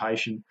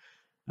presentation.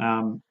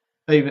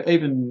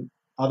 Even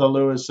other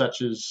lures,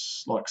 such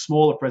as like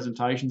smaller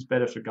presentations,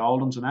 better for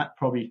goldens and that.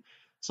 Probably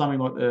something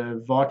like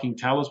the Viking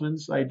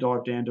talismans. They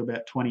dive down to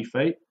about 20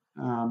 feet.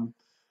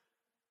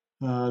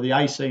 The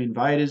AC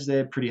invaders,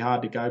 they're pretty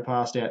hard to go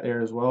past out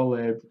there as well.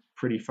 They're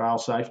pretty fail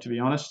safe, to be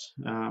honest.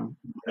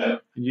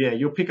 Yeah,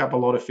 you'll pick up a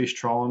lot of fish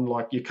trolling.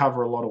 Like you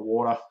cover a lot of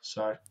water.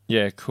 So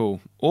yeah,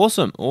 cool,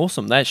 awesome.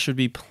 That should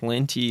be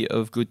plenty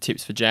of good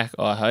tips for Jack,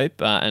 I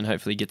hope, and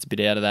hopefully gets a bit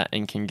out of that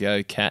and can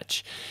go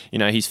catch,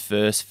 his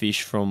first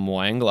fish from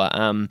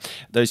Wyangla.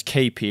 Those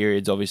key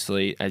periods,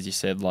 obviously, as you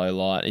said, low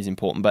light is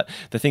important. But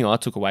the thing I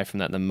took away from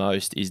that the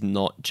most is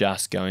not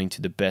just going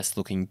to the best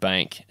looking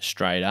bank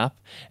straight up,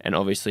 and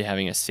obviously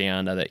having a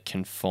sounder that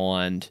can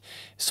find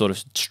sort of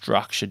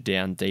structure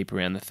down deep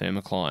around the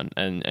thermocline.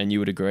 And you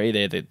would agree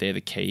they're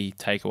the key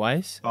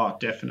takeaways? Oh,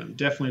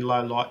 definitely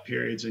low light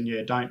periods, and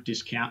yeah, don't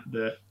discount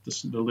the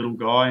little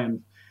guy,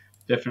 and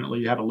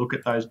definitely have a look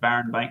at those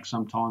barren banks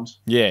sometimes.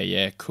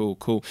 Yeah,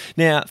 cool.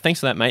 Now, thanks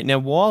for that, mate. Now,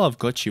 while I've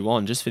got you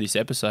on, just for this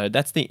episode,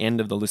 that's the end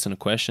of the listener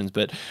questions,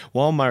 but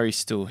while Murray's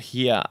still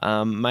here,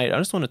 mate, I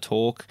just want to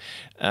talk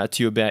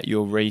to you about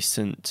your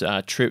recent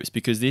trips,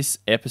 because this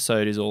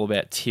episode is all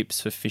about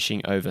tips for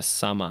fishing over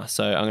summer.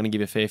 So I'm going to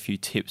give a fair few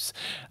tips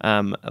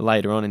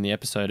later on in the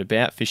episode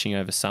about fishing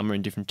over summer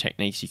and different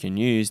techniques you can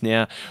use.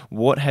 Now,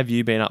 what have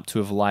you been up to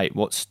of late?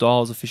 What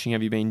styles of fishing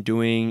have you been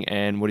doing,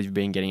 and what have you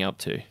been getting up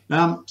to?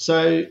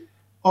 So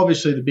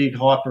obviously the big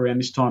hype around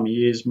this time of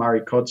year is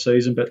Murray cod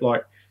season, but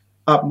like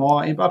up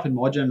in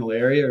my general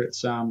area,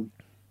 it's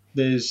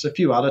there's a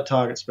few other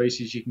target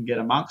species you can get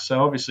amongst. So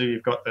obviously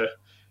you've got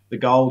the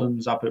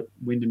goldens up at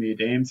Wyangla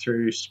Dam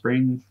through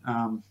spring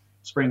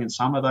and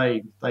summer.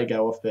 They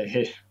go off their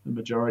head the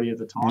majority of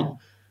the time.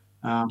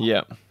 And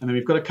then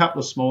we've got a couple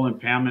of small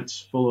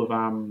impoundments full of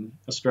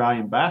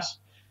Australian bass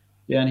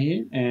down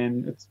here,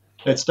 and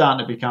it's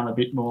starting to become a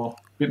bit more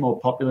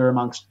popular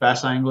amongst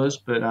bass anglers.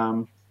 But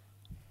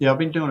I've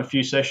been doing a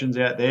few sessions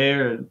out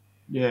there, and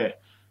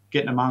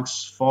getting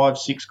amongst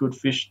 5-6 good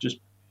fish, just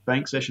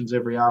bank sessions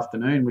every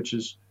afternoon, which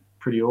is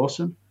pretty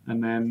awesome.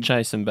 And then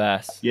chasing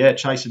bass,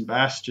 chasing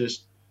bass,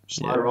 just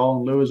slow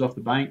rolling lures off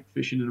the bank,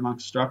 fishing in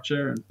amongst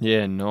structure. And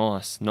yeah,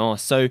 nice.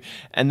 So,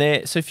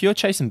 if you're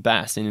chasing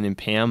bass in an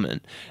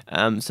impoundment,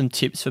 some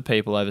tips for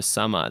people over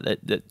summer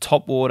that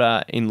top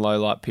water in low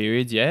light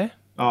periods, yeah.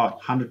 Oh,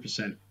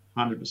 100%,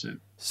 100%.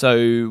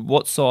 So,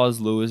 what size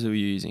lures are we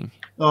using?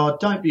 Oh,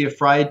 don't be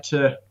afraid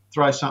to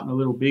throw something a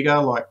little bigger,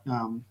 like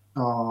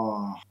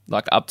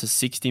like up to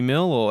 60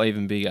 mil or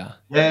even bigger.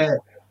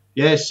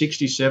 Yeah,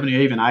 60, 70,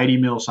 even 80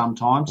 mil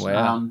sometimes.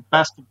 Wow.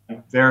 Bass can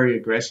be very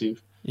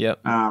aggressive.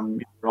 Yep. In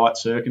the right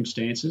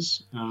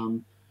circumstances.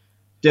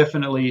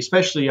 Definitely,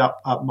 especially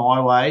up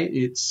my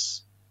way,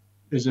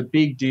 there's a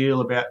big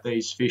deal about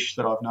these fish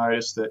that I've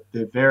noticed that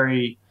they're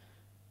very,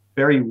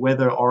 very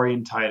weather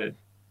orientated.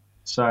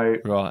 So,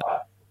 right,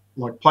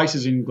 like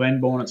places in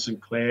Glenbourne and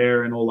St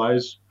Clair and all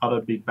those other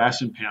big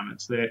bass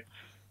impoundments,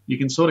 you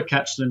can sort of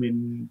catch them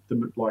in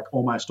like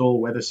almost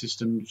all weather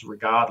systems,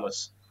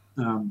 regardless.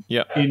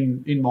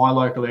 In my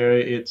local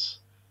area,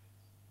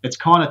 it's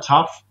kind of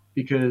tough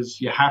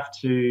because you have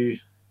to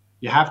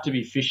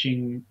be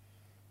fishing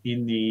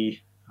in the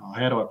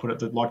how do I put it,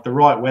 the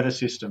right weather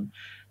system.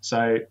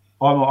 So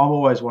I'm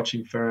always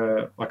watching for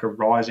a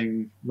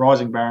rising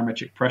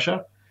barometric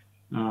pressure,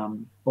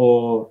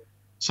 or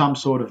some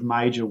sort of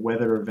major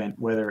weather event,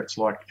 whether it's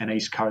like an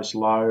east coast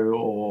low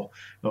or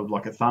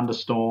like a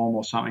thunderstorm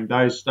or something.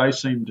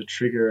 Those seem to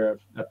trigger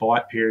a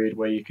bite period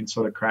where you can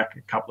sort of crack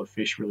a couple of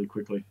fish really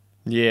quickly.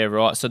 Yeah,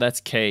 right. So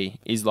that's key,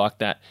 is like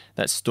that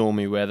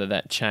stormy weather,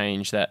 that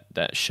change, that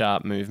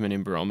sharp movement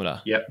in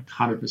barometer. Yep,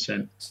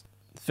 100%.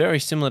 Very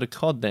similar to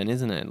cod then,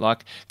 isn't it?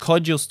 Like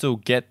cod, you'll still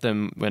get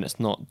them when it's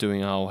not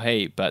doing a whole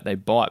heap, but they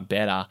bite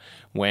better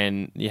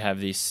when you have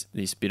this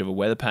bit of a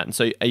weather pattern.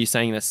 So are you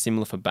saying that's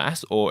similar for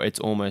bass, or it's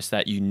almost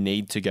that you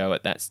need to go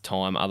at that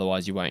time,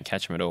 otherwise you won't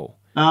catch them at all?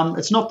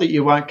 It's not that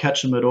you won't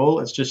catch them at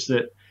all. It's just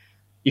that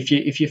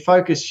if you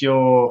focus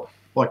your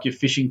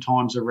fishing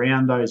times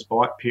around those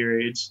bite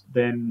periods,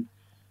 then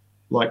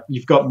like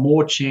you've got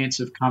more chance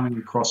of coming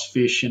across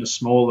fish in a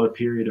smaller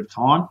period of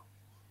time.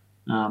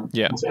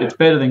 It's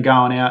better than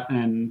going out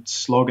and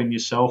slogging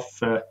yourself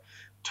for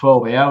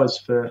 12 hours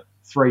for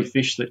 3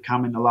 fish that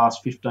come in the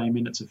last 15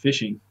 minutes of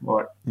fishing.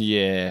 Like,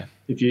 yeah,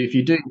 if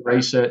you do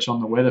research on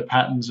the weather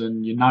patterns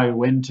and you know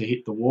when to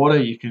hit the water,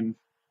 you can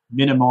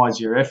minimize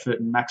your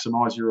effort and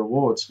maximize your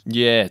rewards.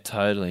 Yeah,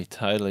 totally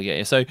get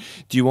you. So,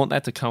 do you want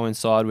that to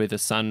coincide with a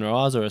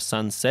sunrise or a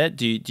sunset?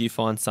 Do you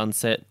find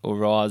sunset or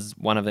rise,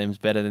 one of them's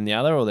better than the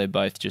other, or they're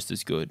both just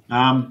as good?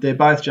 They're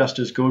both just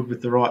as good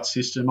with the right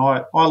system.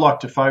 I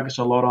like to focus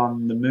a lot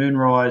on the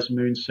moonrise,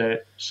 moonset,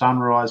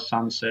 sunrise,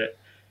 sunset,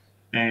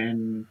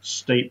 and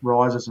steep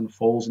rises and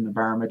falls in the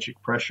barometric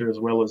pressure, as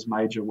well as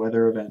major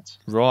weather events.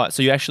 Right.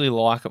 So you actually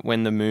like it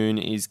when the moon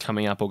is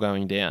coming up or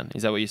going down.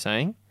 Is that what you're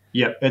saying?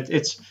 Yeah,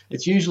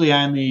 it's usually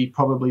only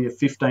probably a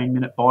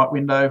 15-minute bite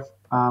window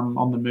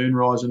on the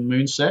moonrise and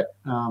moonset.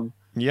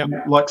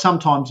 Like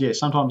sometimes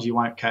you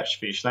won't catch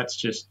fish. That's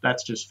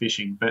just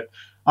fishing. But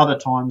other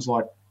times,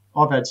 like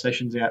I've had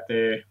sessions out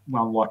there,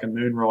 like a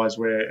moonrise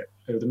where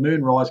the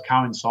moonrise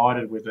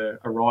coincided with a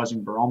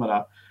rising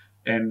barometer,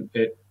 and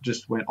it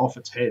just went off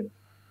its head.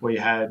 We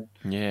had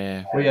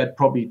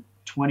probably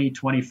 20,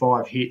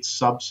 25 hits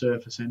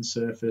subsurface and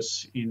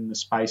surface in the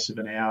space of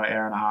an hour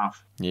and a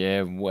half.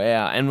 Yeah,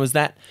 wow. And was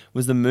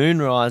the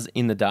moonrise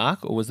in the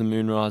dark, or was the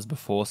moonrise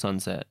before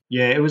sunset?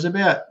 Yeah, it was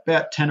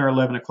about 10 or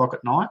 11 o'clock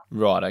at night.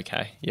 Right,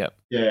 okay, yep.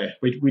 Yeah,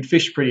 we'd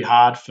fished pretty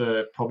hard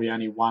for probably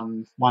only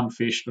one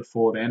fish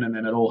before then, and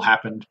then it all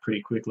happened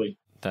pretty quickly.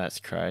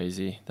 That's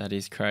crazy. That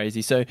is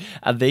crazy. So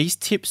are these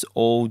tips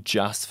all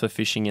just for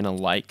fishing in a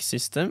lake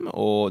system,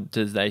 or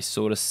does they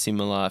sort of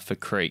similar for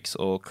creeks,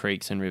 or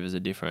creeks and rivers are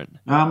different?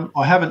 I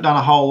haven't done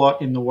a whole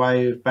lot in the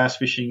way of bass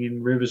fishing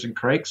in rivers and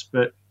creeks,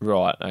 but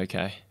right,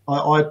 okay.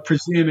 I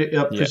presume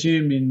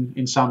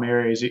in some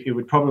areas it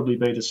would probably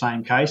be the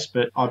same case,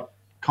 but I'm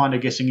kind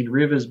of guessing in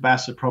rivers,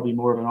 bass are probably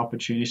more of an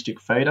opportunistic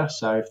feeder.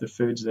 So if the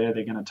food's there,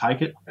 they're going to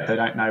take it. They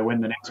don't know when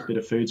the next bit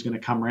of food's going to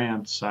come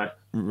around. So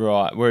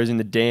right. Whereas in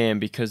the dam,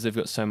 because they've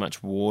got so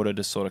much water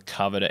to sort of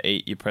cover to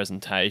eat your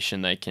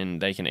presentation, they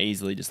can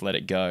easily just let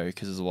it go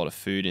because there's a lot of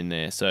food in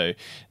there. So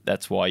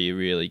that's why you're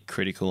really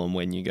critical on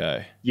when you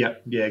go. Yeah,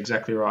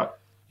 exactly right.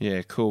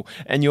 Yeah, cool.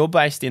 And you're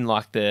based in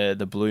like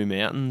the Blue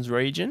Mountains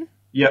region?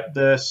 Yep,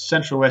 the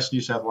central west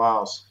New South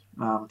Wales,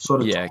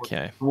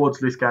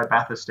 towards Lithgow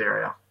Bathurst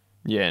area.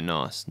 Yeah,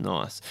 nice.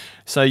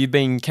 So you've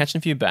been catching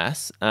a few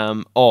bass.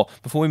 Before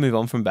we move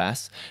on from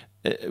bass,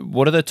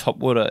 what are the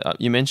topwater?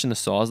 You mentioned the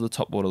size of the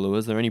topwater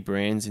lures. Are there any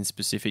brands in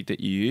specific that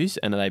you use,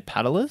 and are they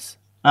paddlers?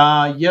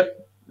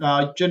 Yep.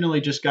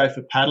 Generally just go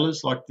for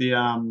paddlers. Like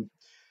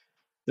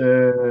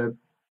the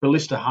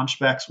ballista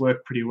hunchbacks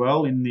work pretty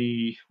well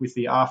with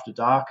the after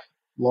dark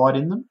light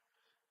in them.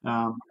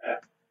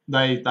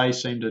 They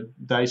seem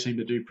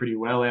to do pretty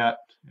well out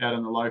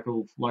in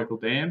the local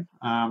dam.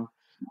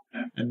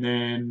 And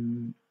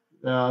then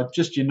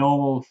just your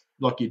normal,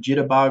 like your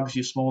jitterbugs,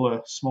 your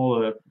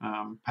smaller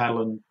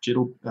paddling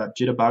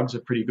jitterbugs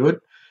are pretty good.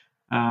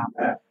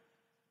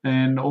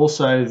 And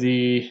also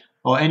the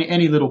or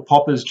any little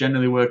poppers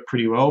generally work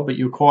pretty well, but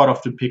you'll quite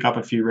often pick up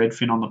a few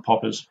redfin on the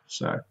poppers.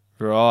 So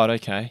Right.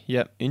 Okay.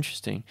 Yep.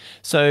 Interesting.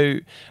 So,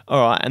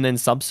 all right, and then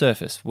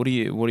subsurface. What do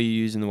you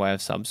use in the way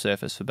of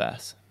subsurface for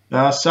bass?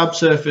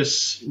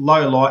 subsurface,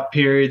 low light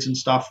periods and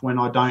stuff when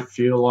I don't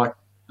feel like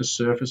a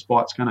surface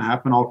bite's going to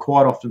happen, I'll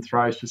quite often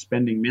throw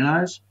suspending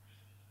minnows.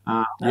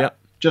 Uh, Yep.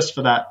 just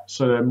for that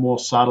sort of more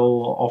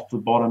subtle, off the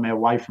bottom,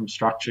 away from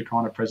structure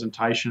kind of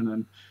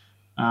presentation.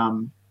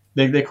 And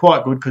they're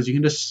quite good because you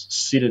can just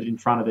sit it in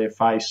front of their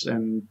face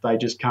and they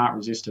just can't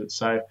resist it.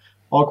 So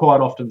I'll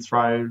quite often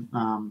throw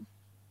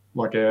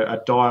like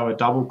a Daiwa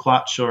double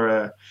clutch or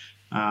a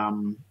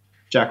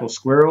jackal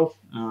squirrel.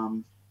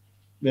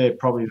 They're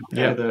probably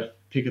Yep. the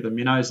pick of the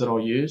minnows that I'll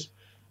use.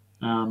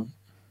 Um,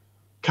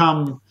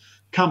 come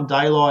come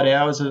daylight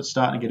hours, as it's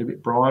starting to get a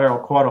bit brighter, I'll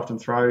quite often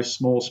throw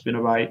small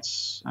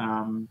spinnerbaits,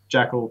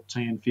 jackal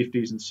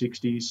TN50s and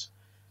 60s.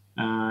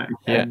 Yeah.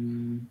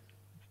 And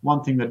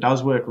one thing that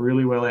does work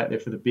really well out there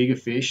for the bigger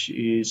fish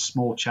is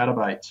small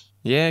chatterbaits.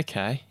 Yeah,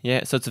 okay.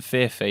 Yeah, so it's a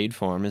fair feed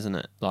for them, isn't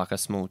it? Like a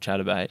small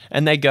chatterbait.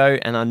 And they go,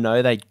 and I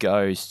know they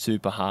go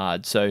super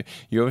hard. So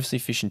you're obviously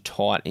fishing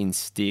tight in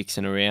sticks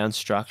and around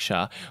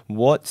structure.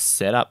 What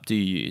setup do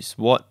you use?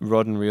 What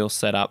rod and reel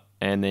setup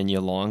and then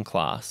your line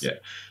class?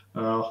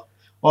 Yeah.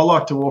 I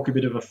like to walk a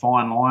bit of a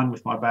fine line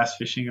with my bass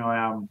fishing.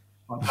 I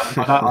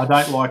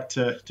don't like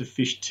to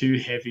fish too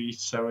heavy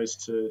so as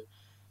to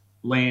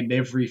land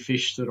every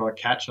fish that I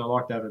catch. I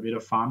like to have a bit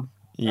of fun.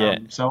 Yeah,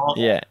 So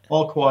yeah.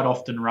 I'll quite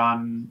often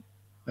run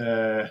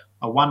a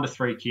 1 to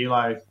 3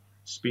 kilo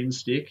spin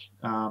stick,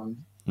 either a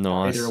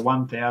Nice.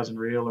 1,000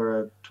 reel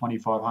or a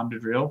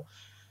 2,500 reel,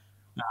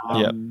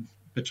 Yep.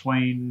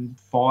 between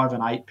 5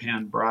 and 8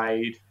 pound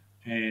braid,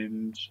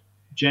 and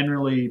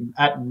generally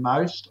at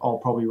most I'll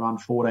probably run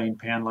 14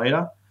 pound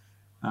leader.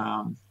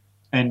 Um,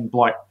 and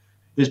like,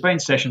 there's been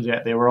sessions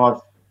out there where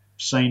I've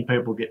seen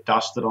people get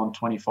dusted on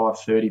 25,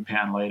 30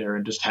 pound leader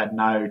and just had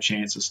no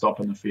chance of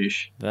stopping the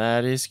fish.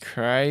 That is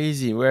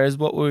crazy. Whereas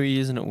what we were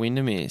using at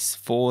Windermere,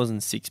 4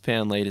 and 6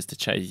 pound leaders to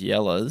chase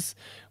yellows,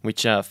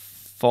 which are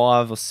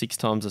 5 or 6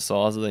 times the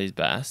size of these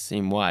bass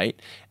in weight,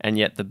 and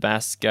yet the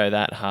bass go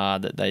that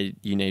hard that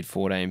you need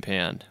 14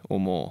 pound or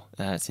more.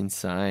 That's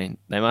insane.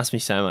 They must be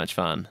so much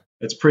fun.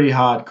 It's pretty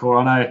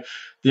hardcore. I know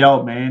the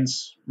old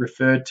man's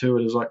referred to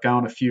it as like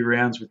going a few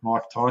rounds with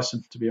Mike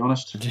Tyson, to be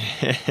honest.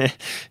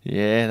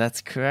 Yeah,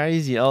 that's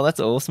crazy. Oh, that's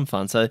awesome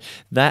fun. So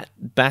that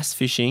bass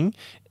fishing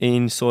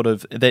in sort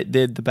of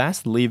the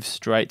bass live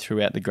straight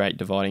throughout the Great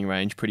Dividing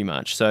Range pretty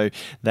much. So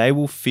they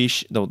will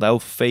fish, they'll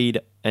feed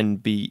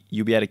and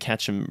you'll be able to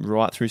catch them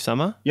right through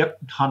summer. Yep,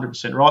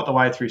 100%. Right the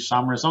way through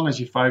summer. As long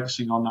as you're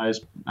focusing on those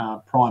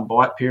prime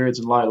bite periods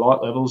and low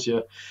light levels,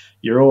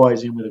 you're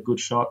always in with a good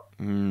shot.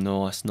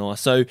 Nice, nice.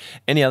 So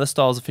any other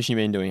styles of fishing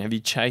you've been doing? Have you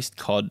chased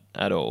cod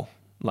at all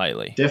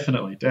lately?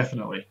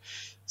 Definitely.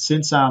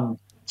 Since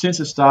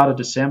the start of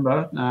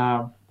December,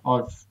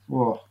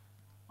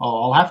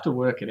 I'll have to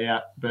work it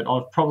out, but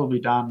I've probably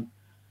done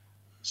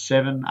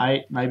 7,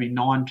 8, maybe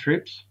 9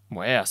 trips.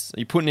 Wow. So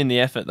you're putting in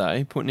the effort though.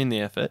 You're putting in the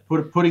effort.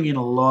 Putting in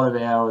a lot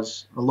of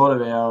hours, a lot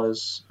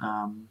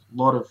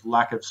of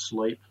lack of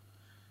sleep,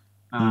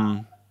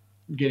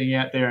 getting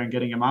out there and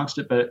getting amongst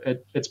it, but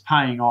it's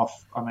paying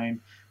off. I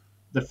mean,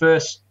 the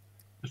first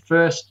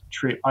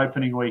trip,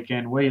 opening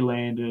weekend, we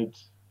landed,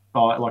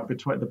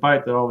 between the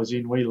boat that I was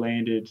in, we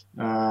landed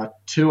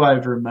 2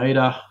 over a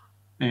metre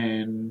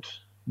and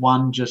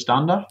 1 just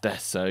under.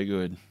 That's so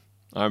good.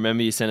 I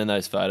remember you sending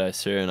those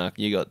photos through, and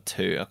you got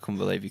 2. I couldn't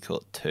believe you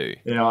caught 2.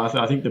 Yeah,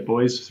 I think the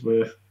boys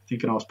were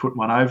thinking I was putting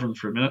one over them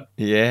for a minute.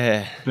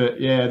 Yeah. But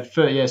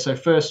so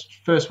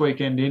first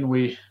weekend in,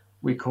 we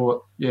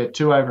caught 2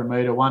 over a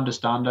metre, 1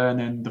 just under,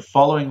 and then the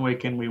following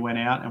weekend we went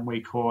out and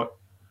we caught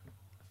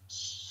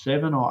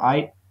 7 or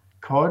 8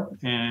 cod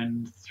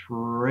and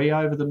 3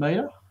 over the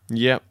metre.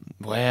 Yep.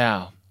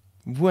 Wow.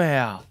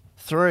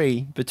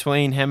 3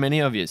 between how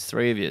many of yous?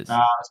 3 of yous?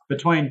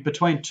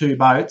 Between 2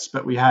 boats,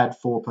 but we had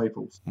 4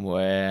 people.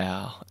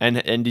 Wow.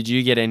 And did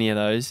you get any of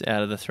those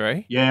out of the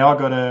 3? Yeah, I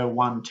got a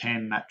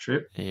 110 that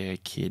trip. Yeah,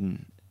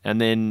 kidding. And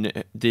then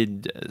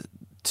did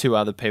 2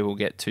 other people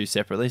get 2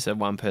 separately? So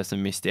one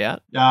person missed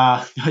out?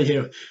 Yeah,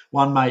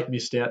 one mate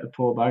missed out, the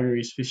poor bugger.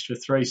 He's fished for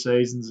 3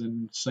 seasons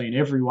and seen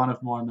every one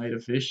of my metre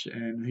fish,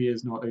 and he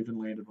has not even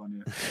landed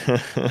one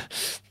yet.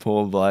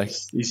 Poor bloke.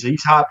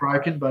 He's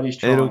heartbroken, but he's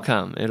trying.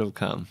 It'll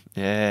come.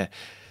 Yeah.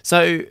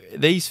 So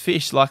these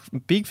fish, like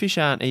big fish,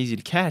 aren't easy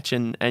to catch,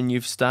 and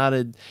you've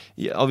started.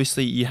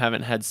 Obviously, you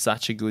haven't had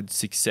such a good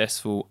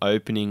successful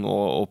opening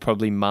or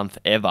probably month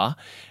ever.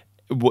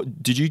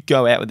 What did you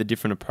go out with a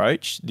different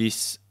approach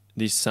this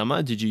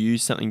summer? Did you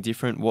use something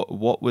different?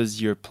 What was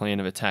your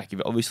plan of attack?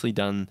 You've obviously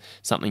done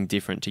something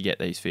different to get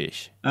these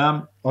fish.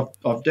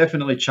 I've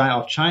definitely changed.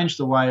 I've changed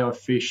the way I've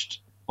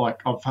fished. Like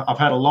I've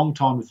had a long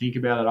time to think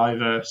about it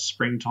over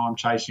springtime,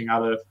 chasing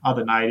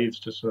other natives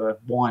to sort of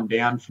wind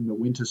down from the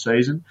winter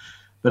season.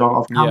 But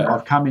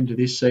I've come into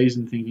this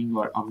season thinking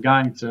like I'm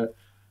going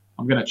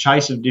to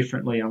chase them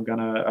differently. I'm going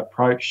to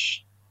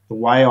approach the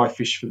way I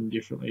fish for them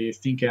differently,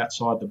 think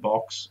outside the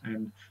box,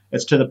 and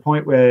it's to the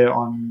point where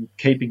I'm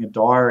keeping a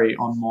diary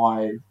on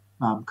my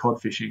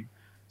cod fishing.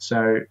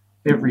 So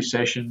every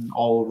session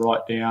I'll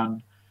write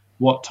down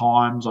what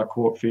times I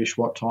caught fish,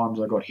 what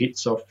times I got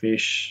hits off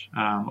fish,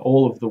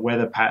 all of the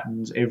weather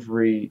patterns,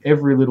 every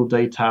little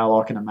detail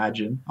I can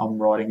imagine. I'm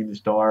writing in this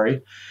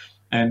diary,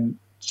 and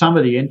some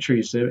of the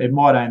entries it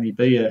might only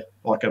be a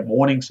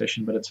morning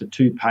session, but it's a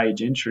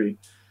 2-page entry,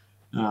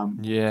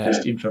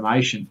 just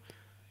information.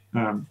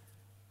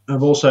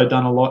 I've also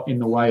done a lot in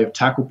the way of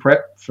tackle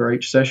prep for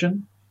each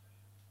session.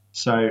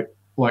 So,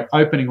 like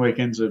opening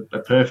weekend's a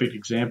perfect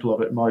example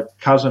of it. My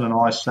cousin and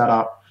I sat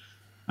up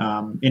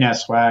in our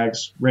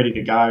swags, ready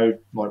to go,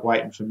 like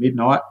waiting for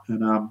midnight,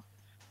 and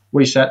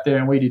we sat there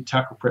and we did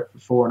tackle prep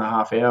for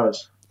 4.5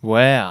 hours.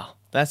 Wow,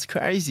 that's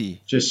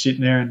crazy. Just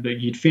sitting there, and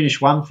you'd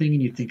finish one thing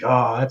and you'd think,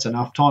 oh, that's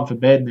enough, time for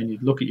bed, and then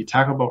you'd look at your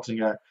tackle box and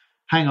go,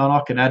 hang on,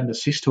 I can add an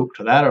assist hook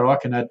to that, or I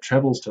can add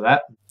trebles to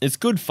that. It's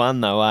good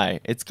fun though, eh?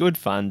 It's good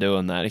fun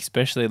doing that,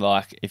 especially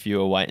like if you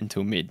were waiting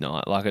until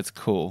midnight. Like it's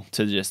cool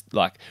to just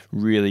like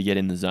really get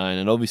in the zone,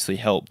 and obviously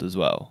helped as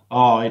well.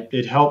 Oh,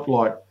 it helped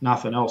like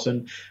nothing else,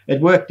 and it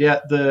worked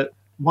out.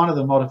 One of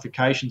the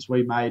modifications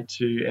we made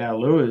to our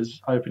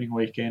lures opening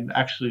weekend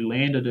actually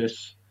landed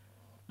us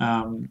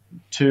landed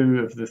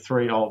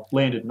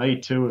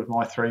me 2 of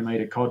my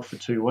 3-metre cod for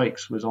 2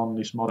 weeks was on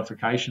this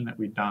modification that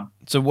we'd done.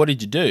 So what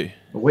did you do?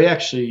 We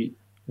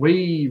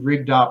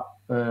rigged up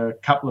a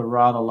couple of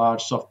rather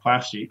large soft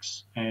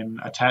plastics and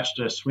attached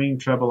a swing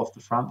treble off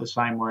the front the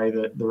same way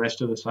that the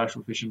rest of the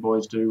social fishing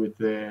boys do with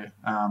their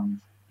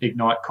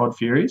Ignite Cod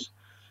Furies.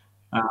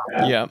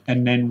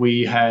 And then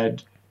we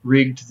had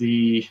rigged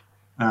the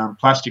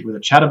plastic with a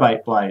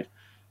chatterbait blade,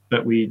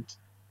 but we'd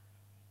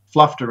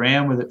fluffed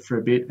around with it for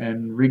a bit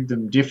and rigged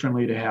them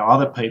differently to how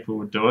other people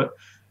would do it,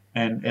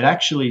 and it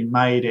actually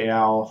made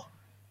our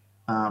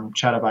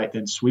chatterbait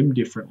then swim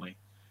differently.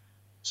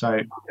 So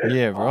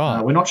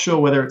we're not sure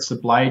whether it's the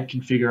blade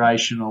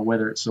configuration or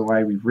whether it's the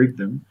way we've rigged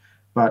them,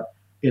 but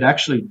it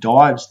actually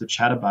dives the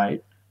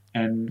chatterbait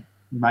and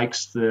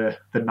makes the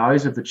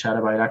nose of the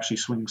chatterbait actually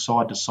swing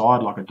side to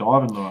side like a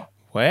diving lure.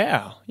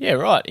 Wow. Yeah,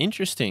 right.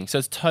 Interesting. So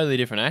it's totally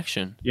different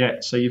action.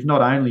 Yeah, so you've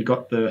not only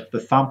got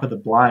the thump of the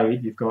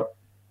blade, you've got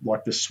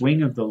like the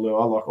swing of the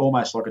lure, like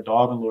almost like a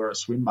diving lure or a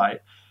swim bait,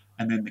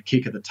 and then the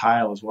kick of the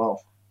tail as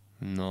well.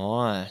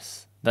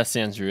 Nice. That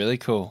sounds really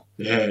cool.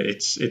 Yeah,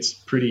 it's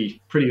pretty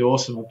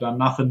awesome. I've done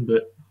nothing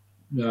but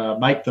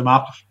make them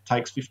up. It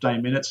takes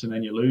 15 minutes, and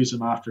then you lose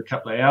them after a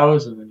couple of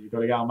hours, and then you've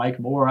got to go and make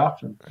more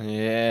up.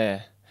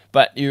 Yeah.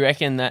 But do you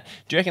reckon that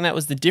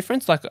was the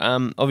difference? Like,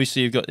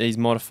 obviously you've got these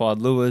modified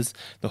lures,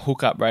 the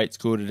hookup rate's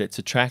good, it's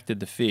attracted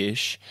the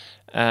fish.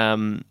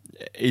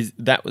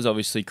 That was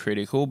obviously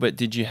critical, but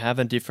did you have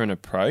a different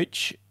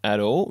approach at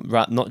all?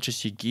 Right, not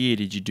just your gear,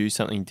 did you do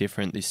something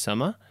different this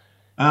summer?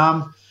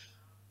 I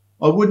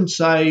wouldn't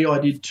say I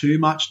did too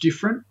much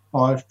different.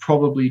 I've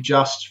probably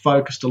just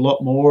focused a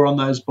lot more on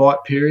those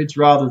bite periods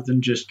rather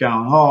than just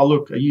going, oh,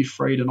 look, are you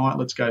free tonight?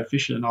 Let's go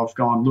fishing. And I've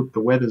gone, look, the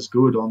weather's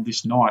good on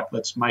this night.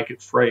 Let's make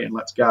it free and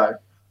let's go.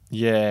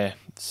 Yeah,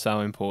 so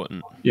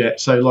important. Yeah,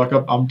 so like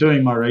I'm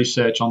doing my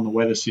research on the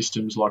weather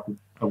systems like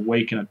a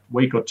week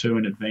or two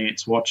in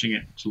advance, watching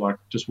it. It's like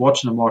just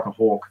watching them like a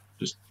hawk,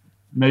 just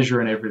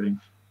measuring everything.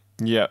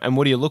 Yeah, and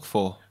what do you look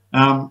for?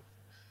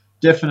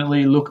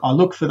 Definitely I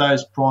look for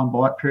those prime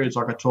bite periods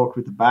like I talked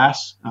with the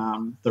bass,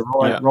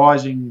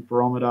 rising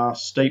barometer,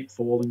 steep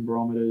falling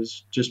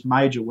barometers, just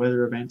major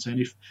weather events.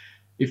 And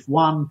if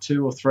 1,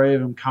 2 or 3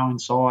 of them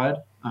coincide,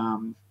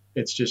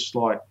 it's just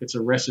like it's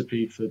a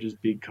recipe for just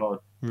big cod.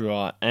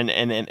 Right, and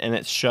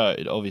it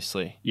showed,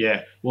 obviously.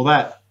 Yeah,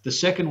 well the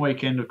second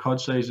weekend of cod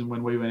season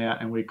when we went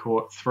out and we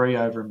caught 3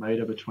 over a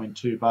metre between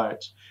 2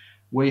 boats,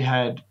 we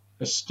had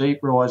a steep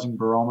rising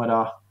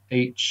barometer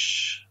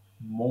each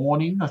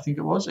morning, I think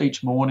it was.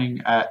 Each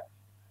morning at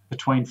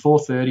between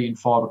 4:30 and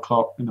 5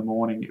 o'clock in the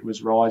morning, it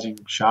was rising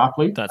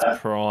sharply. That's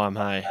prime,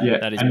 hey? Yeah,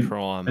 that is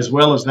prime. As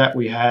well as that,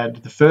 we had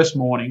the first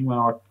morning when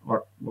I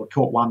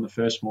caught one the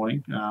first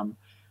morning.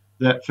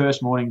 That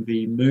first morning,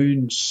 the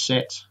moon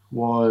set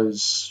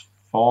was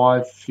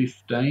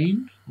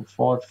 5:15 or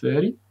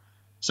 5:30.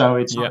 So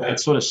it's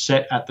sort of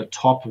set at the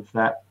top of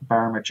that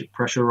barometric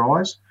pressure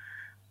rise.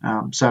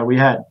 So we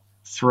had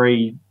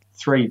three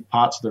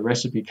parts of the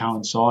recipe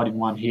coincide in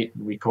one hit,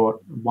 and we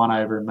caught 1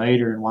 over a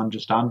metre and 1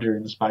 just under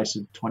in the space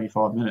of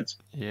 25 minutes.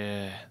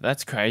 Yeah,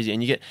 that's crazy.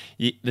 And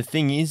the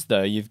thing is,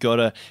 though, you've got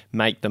to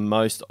make the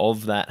most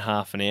of that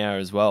half an hour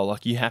as well.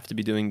 Like, you have to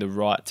be doing the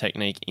right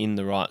technique in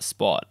the right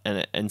spot.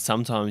 And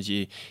sometimes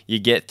you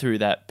get through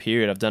that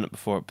period. I've done it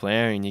before at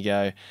Blair, and you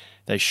go,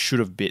 they should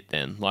have bit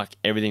then. Like,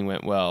 everything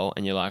went well,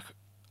 and you're like,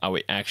 are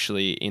we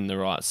actually in the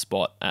right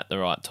spot at the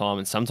right time?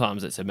 And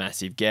sometimes it's a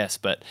massive guess.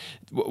 But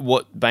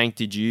what bank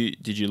did you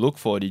look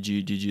for? Did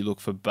you look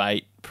for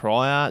bait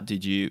prior?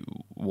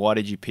 Why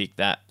did you pick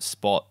that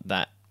spot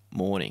that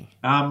morning?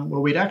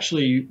 Well, we'd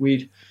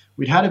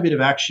had a bit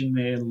of action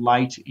there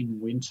late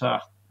in winter,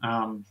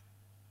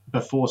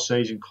 before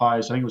season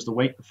closed. I think it was the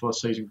week before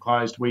season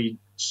closed. We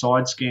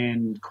side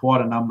scanned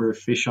quite a number of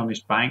fish on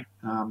this bank.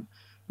 There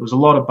was a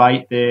lot of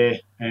bait there,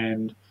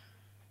 and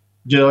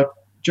like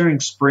during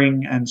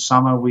spring and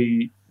summer,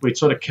 we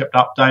sort of kept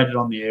updated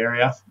on the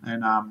area,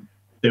 and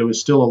there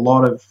was still a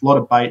lot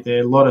of bait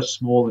there. A lot of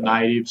smaller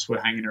natives were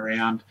hanging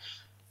around,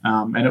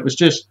 and it was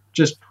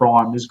just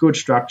prime. There's good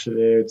structure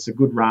there. It's a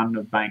good run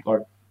of bank.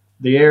 Like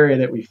the area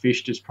that we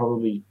fished is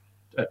probably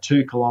a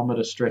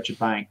 2-kilometre stretch of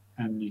bank,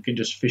 and you can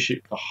just fish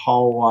it the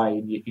whole way,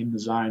 and you're in the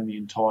zone the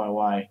entire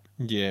way.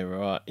 Yeah,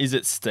 right. Is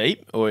it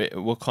steep, or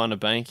what kind of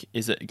bank?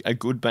 Is it a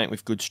good bank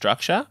with good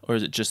structure, or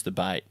is it just the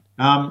bait?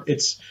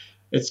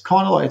 It's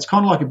kind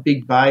of like a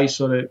big bay.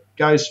 Sort of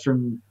goes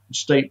from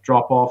steep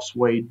drop offs,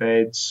 weed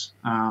beds,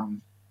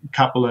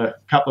 couple of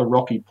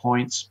rocky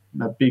points,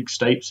 a big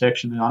steep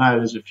section. I know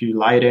there's a few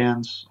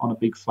laydowns on a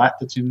big flat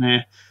that's in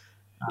there.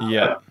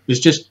 Yeah,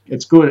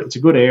 it's good. It's a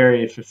good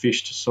area for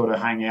fish to sort of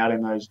hang out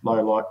in those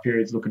low light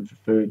periods looking for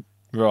food.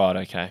 right.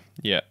 Okay.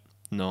 Yeah,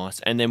 nice.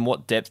 And then,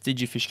 what depth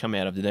did your fish come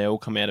out of? Did they all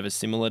come out of a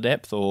similar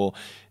depth, or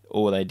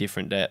were they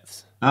different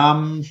depths?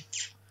 I'm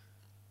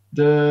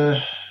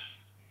trying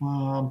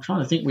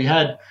to think.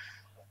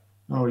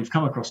 We've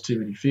come across too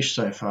many fish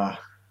so far.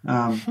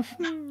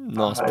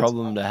 Nice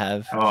problem to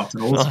have. Oh, it's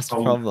an awesome Nice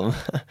problem.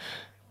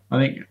 I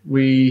think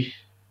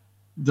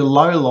the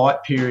low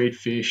light period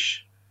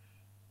fish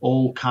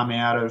all come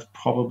out of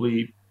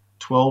probably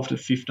 12 to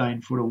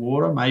 15 foot of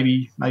water,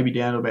 maybe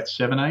down to about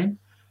 17.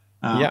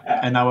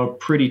 And they were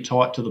pretty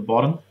tight to the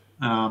bottom,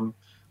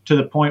 to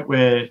the point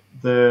where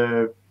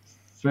the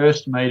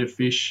first meter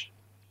fish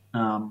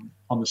on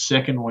the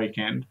second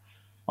weekend,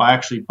 I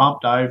actually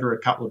bumped over a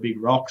couple of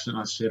big rocks, and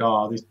I said,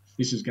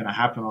 this is going to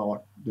happen.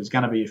 There's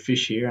going to be a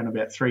fish here, and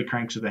about 3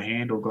 cranks of the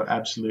handle got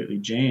absolutely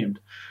jammed.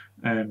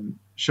 And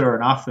sure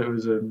enough, it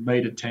was a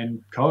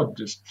 1.10 cod.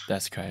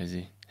 That's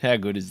crazy. How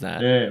good is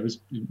that? Yeah, it was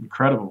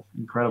incredible.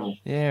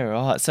 Yeah,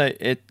 right. So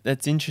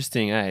that's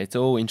interesting, eh? It's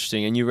all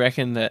interesting. And you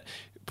reckon that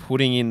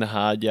putting in the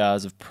hard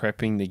yards of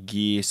prepping the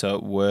gear so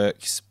it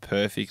works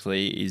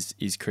perfectly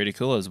is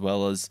critical, as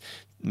well as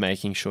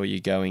making sure you're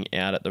going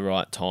out at the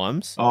right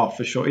times? Oh,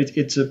 for sure.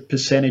 It's a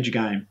percentage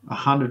game,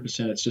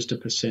 100%. It's just a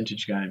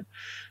percentage game.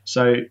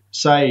 So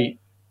say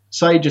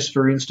just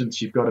for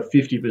instance, you've got a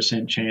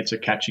 50% chance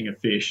of catching a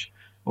fish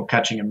or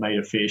catching a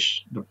meter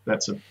fish.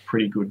 That's a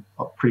pretty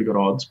good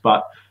odds.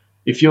 But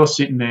if you're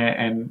sitting there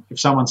and if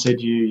someone said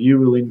to you, you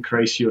will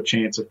increase your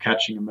chance of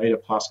catching a meter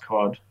plus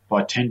cod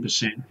by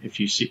 10% if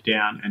you sit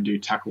down and do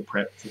tackle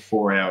prep for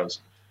 4 hours.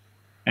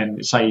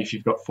 And say if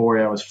you've got 4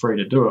 hours free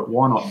to do it,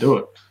 why not do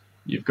it?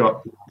 You've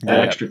got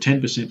that extra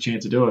 10%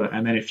 chance of doing it.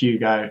 And then if you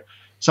go,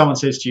 someone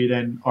says to you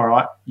then, all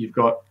right, you've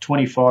got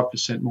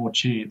 25% more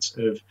chance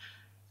of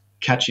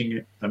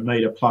catching a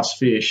meter plus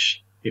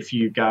fish if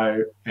you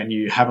go and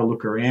you have a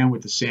look around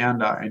with the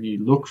sounder and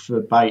you look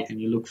for bait and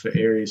you look for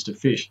areas to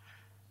fish.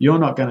 You're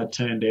not going to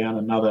turn down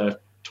another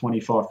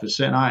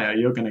 25%, are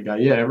you? You're going to go,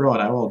 yeah, right,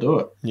 I'll do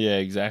it. Yeah,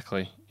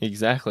 exactly.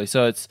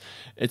 So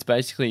it's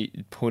basically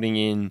putting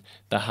in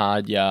the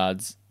hard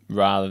yards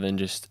rather than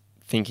just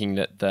thinking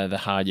that the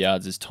hard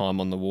yards is time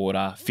on the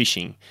water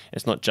fishing.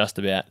 It's not just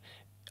about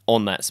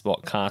on that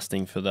spot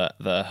casting for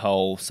the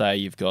whole, say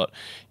you've got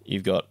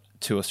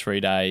 2 or 3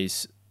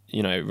 days,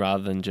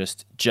 rather than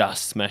just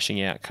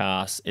smashing out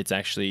casts. It's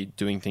actually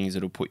doing things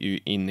that'll put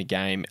you in the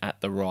game at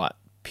the right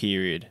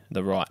period,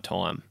 the right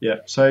time. Yeah.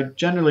 So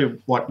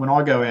generally, like when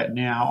I go out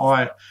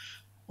now,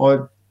 I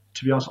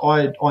to be honest,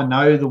 I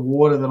know the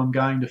water that I'm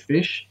going to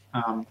fish.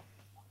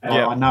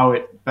 I know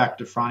it back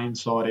to front,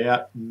 inside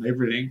out, and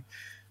everything.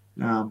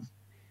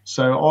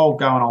 So I'll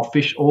go and I'll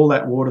fish all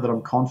that water that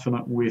I'm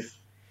confident with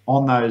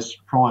on those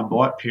prime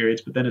bite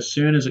periods. But then as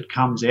soon as it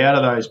comes out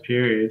of those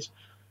periods,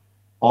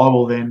 I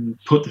will then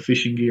put the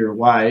fishing gear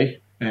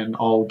away and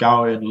I'll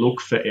go and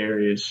look for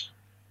areas.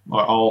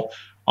 I'll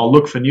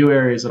look for new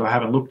areas that I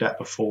haven't looked at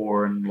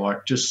before and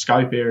like just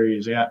scope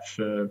areas out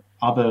for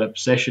other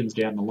sessions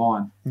down the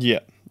line. Yeah,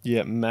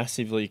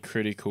 massively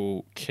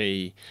critical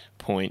key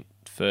point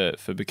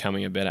for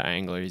becoming a better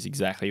angler is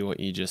exactly what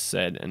you just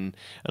said, and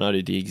I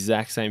do the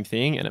exact same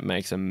thing, and it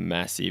makes a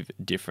massive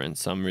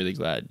difference. So I'm really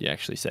glad you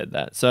actually said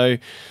that. So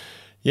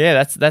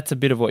yeah, that's a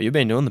bit of what you've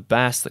been doing, the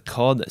bass, the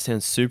cod. That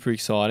sounds super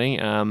exciting.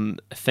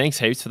 Thanks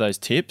heaps for those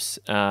tips,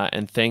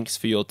 and thanks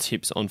for your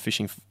tips on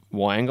fishing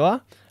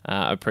Wyangla.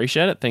 I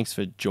appreciate it. Thanks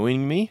for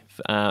joining me,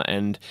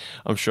 and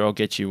I'm sure I'll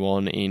get you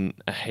on in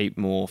a heap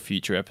more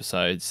future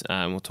episodes.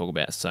 We'll talk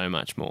about so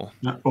much more.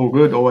 All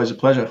good. Always a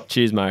pleasure.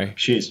 Cheers, Murray.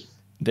 Cheers.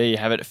 There you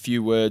have it, a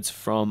few words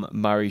from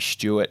Murray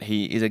Stewart.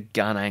 He is a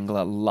gun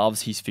angler,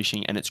 loves his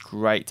fishing, and it's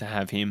great to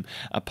have him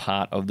a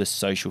part of the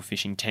social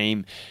fishing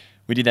team.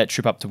 We did that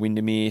trip up to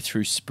Windermere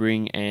through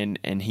spring,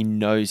 and he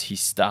knows his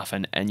stuff,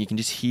 and you can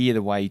just hear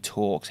the way he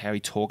talks, how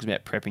he talks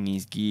about prepping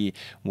his gear,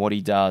 what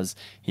he does.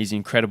 He's an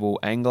incredible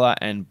angler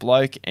and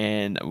bloke,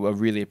 and I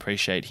really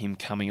appreciate him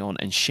coming on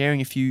and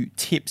sharing a few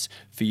tips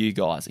for you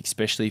guys,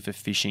 especially for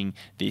fishing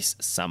this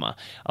summer.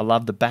 I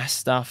love the bass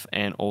stuff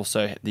and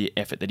also the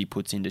effort that he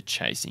puts into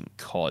chasing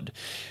cod.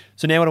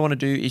 So now what I want to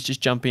do is just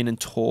jump in and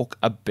talk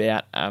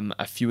about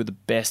a few of the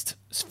best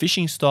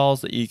fishing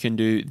styles that you can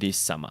do this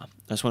summer.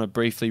 I just want to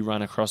briefly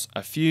run across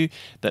a few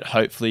that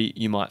hopefully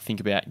you might think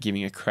about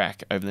giving a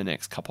crack over the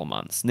next couple of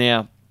months.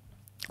 Now,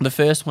 the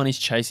first one is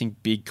chasing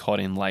big cod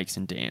in lakes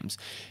and dams.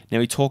 Now,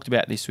 we talked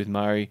about this with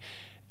Murray.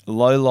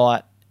 Low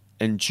light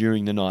and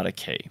during the night are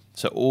key.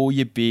 So all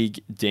your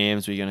big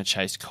dams where you're going to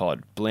chase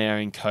cod,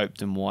 Blowering,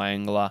 Copedon,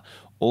 Wyangla,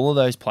 all of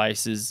those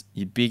places,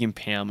 your big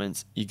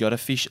impoundments, you got to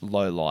fish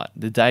low light.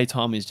 The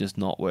daytime is just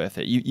not worth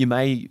it. You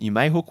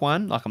may hook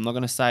one. Like, I'm not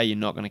going to say you're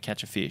not going to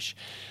catch a fish,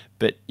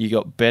 but you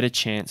got better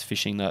chance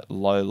fishing that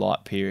low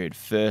light period,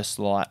 first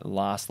light,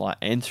 last light,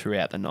 and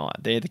throughout the night.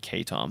 They're the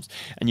key times,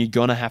 and you're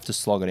going to have to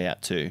slog it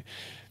out too.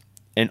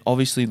 And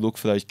obviously look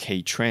for those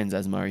key trends,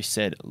 as Murray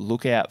said.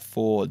 Look out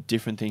for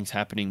different things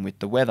happening with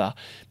the weather,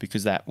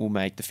 because that will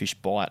make the fish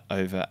bite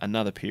over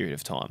another period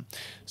of time.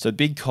 So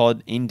big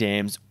cod in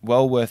dams,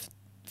 well worth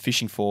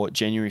fishing for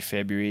January,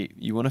 February.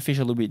 You want to fish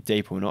a little bit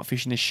deeper. We're not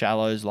fishing the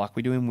shallows like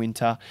we do in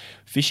winter.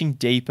 Fishing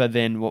deeper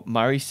than what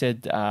Murray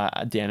said,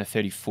 down to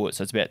 30 foot.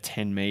 So it's about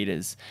 10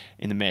 meters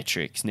in the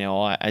metrics.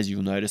 Now, as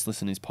you'll notice,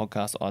 listen to this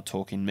podcast, I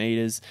talk in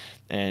meters,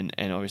 and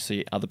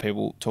obviously other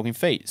people talk in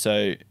feet.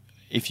 So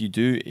if you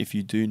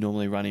do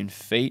normally run in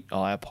feet,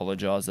 I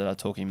apologize that I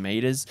talk in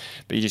meters,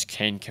 but you just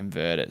can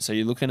convert it. So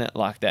you're looking at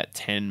like that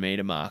 10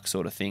 meter mark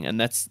sort of thing.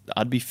 And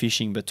I'd be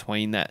fishing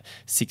between that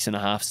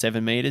 6.5,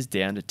 7 meters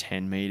down to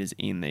 10 meters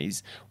in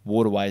these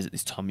waterways at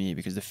this time of year,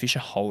 because the fish are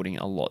holding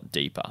a lot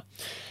deeper.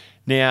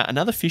 Now,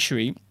 another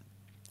fishery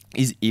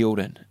is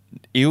Eildon.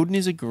 Eildon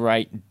is a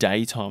great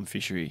daytime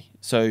fishery.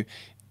 So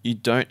you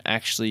don't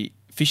actually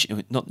fish,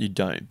 not you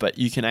don't, but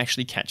you can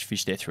actually catch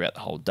fish there throughout the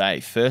whole day.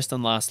 First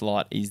and last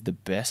light is the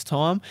best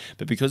time,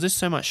 but because there's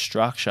so much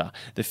structure,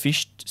 the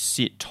fish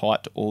sit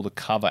tight to all the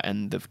cover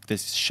and the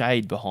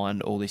shade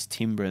behind all this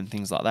timber and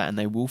things like that, and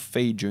they will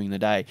feed during the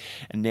day.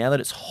 And now that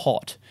it's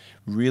hot,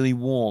 really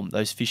warm,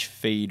 those fish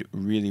feed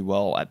really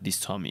well at this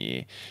time of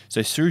year.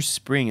 So through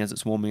spring, as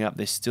it's warming up,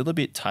 they're still a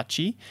bit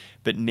touchy,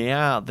 but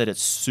now that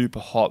it's super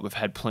hot, we've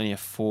had plenty of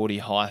 40,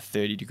 high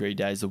 30 degree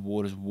days, the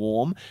water's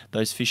warm,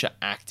 those fish are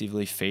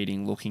actively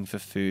feeding, looking for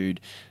food,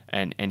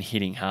 and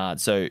hitting hard.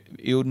 So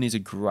Eildon is a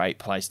great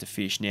place to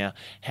fish. Now,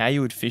 how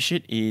you would fish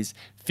it is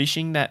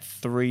fishing that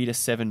 3 to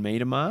 7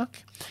 meter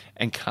mark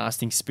and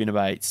casting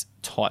spinnerbaits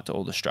tight to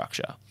all the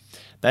structure.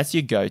 That's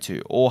your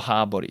go-to. Or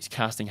hard bodies,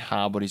 casting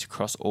hard bodies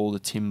across all the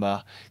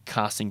timber,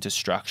 casting to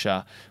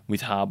structure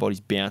with hard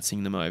bodies,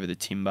 bouncing them over the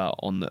timber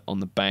on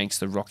the banks,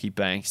 the rocky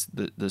banks,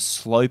 the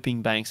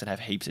sloping banks that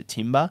have heaps of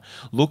timber.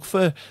 Look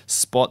for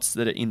spots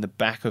that are in the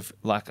back of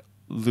like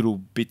little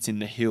bits in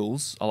the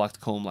hills. I like to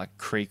call them like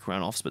creek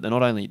runoffs, but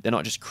they're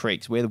not just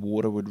creeks, where the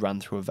water would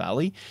run through a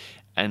valley.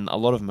 And a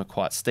lot of them are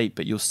quite steep,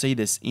 but you'll see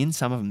this in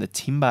some of them. The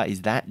timber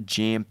is that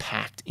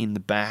jam-packed in the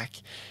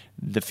back.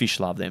 The fish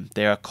love them.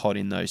 There are cod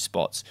in those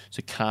spots.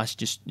 So cast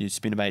just your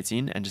spinnerbaits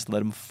in and just let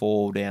them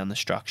fall down the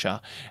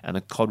structure, and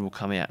the cod will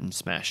come out and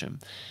smash them.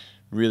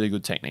 Really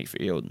good technique for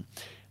Eildon.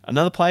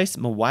 Another place,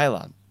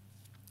 Wyangla.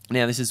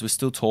 Now, we're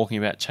still talking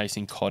about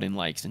chasing cod in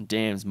lakes and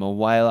dams.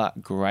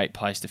 Wyangla, great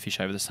place to fish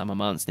over the summer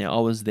months. Now,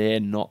 I was there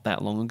not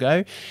that long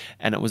ago,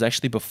 and it was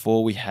actually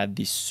before we had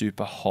this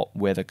super hot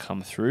weather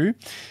come through,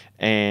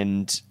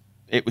 and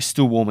it was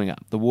still warming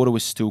up. The water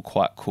was still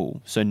quite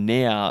cool. So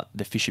now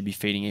the fish should be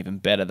feeding even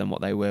better than what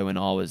they were when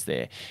I was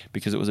there,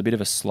 because it was a bit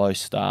of a slow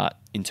start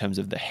in terms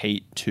of the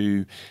heat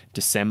to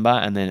December,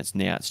 and then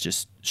it's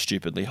just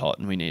stupidly hot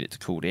and we need it to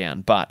cool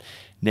down. But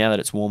now that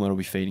it's warmer, it'll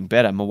be feeding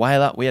better.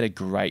 Wyangla, we had a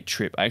great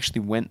trip. I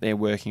actually went there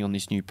working on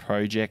this new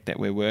project that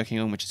we're working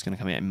on, which is going to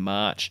come out in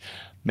March.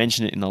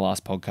 Mentioned it in the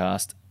last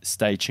podcast.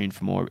 Stay tuned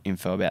for more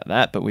info about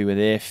that. But we were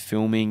there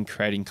filming,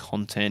 creating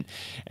content,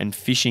 and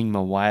fishing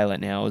Wyangla.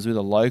 Now, I was with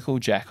a local,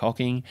 Jack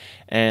Hocking,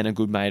 and a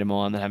good mate of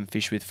mine that I haven't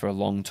fished with for a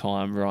long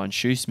time, Ryan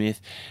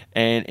Shoesmith.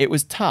 And it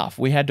was tough.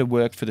 We had to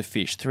work for the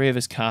fish. 3 of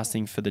us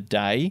casting for the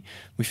day.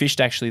 We fished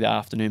actually the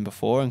afternoon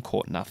before and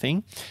caught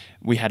nothing.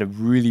 We had a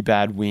really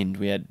bad wind.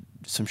 We had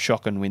some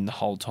shock and wind the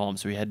whole time,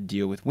 so we had to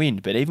deal with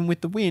wind. But even with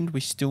the wind,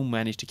 we still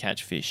managed to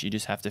catch fish. You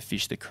just have to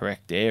fish the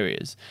correct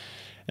areas.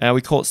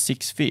 We caught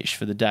 6 fish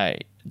for the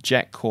day.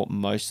 Jack caught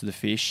most of the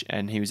fish,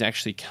 and he was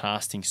actually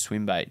casting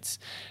swim baits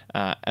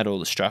at all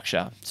the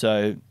structure.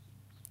 So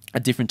a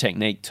different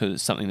technique to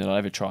something that I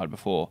ever tried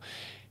before.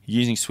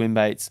 Using swim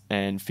baits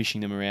and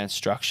fishing them around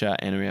structure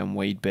and around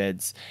weed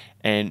beds.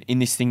 And in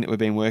this thing that we've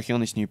been working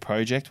on, this new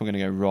project, we're going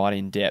to go right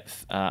in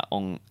depth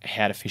on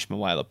how to fish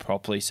Wyangla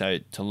properly. So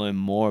to learn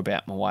more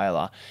about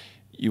Wyangla,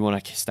 you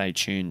want to stay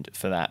tuned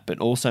for that. But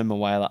also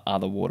Wyangla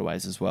other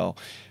waterways as well.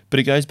 But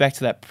it goes back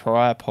to that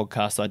prior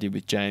podcast I did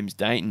with James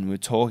Dayton. We were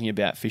talking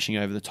about fishing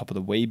over the top of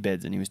the weed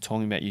beds, and he was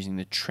talking about using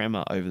the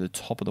tremor over the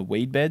top of the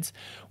weed beds.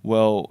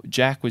 Well,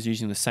 Jack was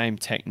using the same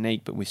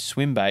technique, but with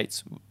swim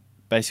baits,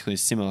 basically a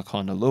similar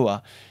kind of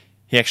lure.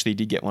 He actually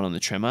did get one on the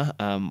tremor.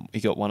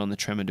 He got one on the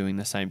tremor doing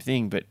the same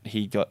thing, but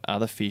he got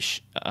other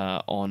fish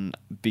on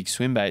big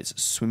swim baits,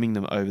 swimming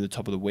them over the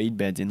top of the weed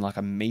beds in like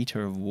a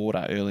metre of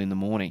water early in the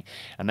morning.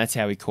 And that's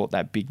how he caught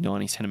that big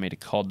 90 centimetre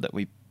cod that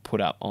we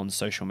put up on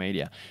social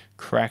media.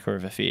 Cracker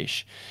of a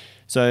fish.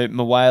 So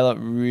Wyangla,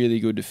 really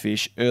good to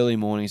fish. Early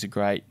mornings are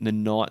great. The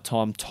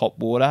nighttime top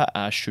water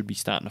should be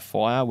starting to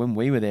fire. When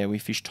we were there, we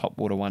fished top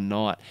water one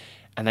night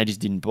and they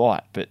just didn't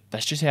bite. But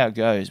that's just how it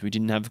goes. We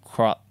didn't have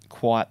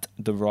quite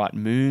the right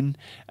moon,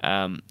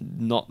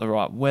 not the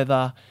right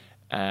weather,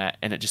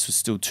 and it just was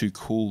still too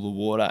cool, the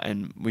water,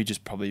 and we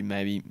just probably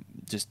maybe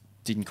just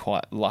didn't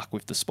quite luck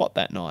with the spot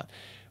that night.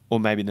 Or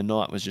maybe the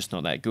night was just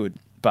not that good.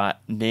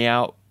 But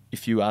now,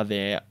 if you are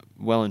there,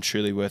 well and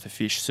truly worth a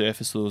fish.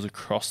 Surface lures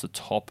across the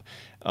top,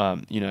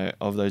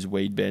 of those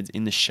weed beds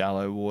in the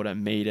shallow water,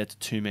 metre to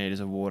 2 metres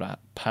of water.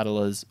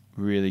 Paddlers,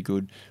 really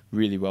good,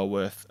 really well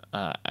worth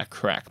a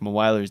crack.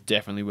 Wyangla is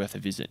definitely worth a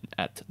visit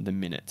at the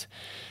minute.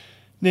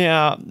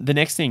 Now, the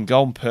next thing,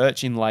 golden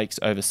perch in lakes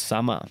over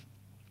summer.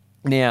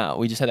 Now,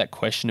 we just had that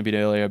question a bit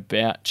earlier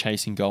about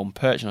chasing golden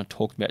perch, and I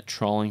talked about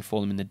trolling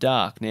for them in the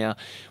dark. Now,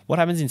 what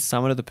happens in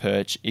summer to the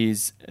perch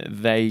is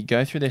they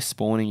go through their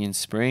spawning in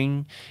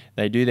spring,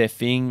 they do their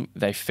thing,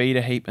 they feed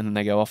a heap, and then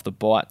they go off the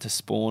bite to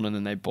spawn, and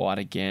then they bite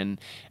again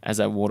as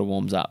that water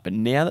warms up. But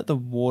now that the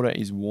water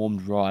is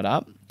warmed right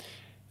up,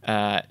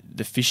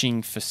 the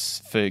fishing for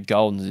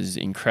goldens is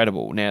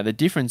incredible. Now, the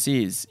difference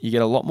is you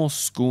get a lot more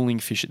schooling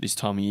fish at this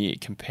time of year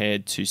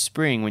compared to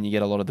spring when you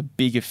get a lot of the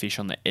bigger fish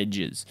on the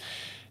edges.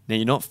 Now,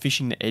 you're not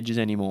fishing the edges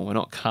anymore. We're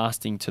not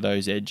casting to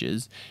those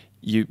edges.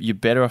 You're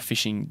better off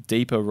fishing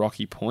deeper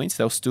rocky points.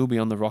 They'll still be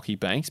on the rocky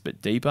banks,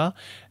 but deeper,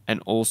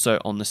 and also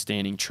on the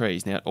standing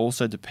trees. Now, it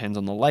also depends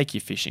on the lake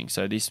you're fishing.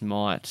 So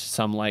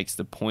some lakes,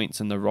 the points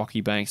and the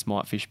rocky banks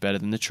might fish better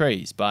than the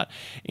trees. But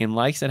in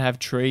lakes that have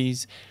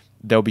trees,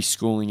 they'll be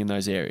schooling in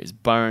those areas.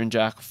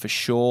 Burrinjuck for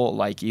sure,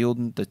 Lake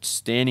Eildon, the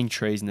standing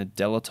trees in the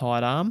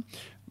Delatide Arm,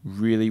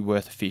 really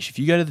worth a fish. If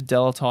you go to the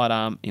Delatide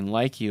Arm in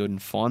Lake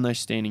Eildon, find those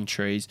standing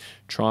trees,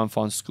 try and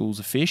find schools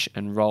of fish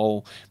and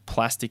roll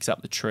plastics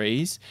up the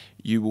trees,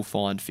 you will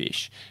find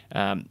fish.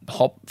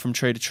 Hop from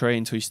tree to tree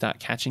until you start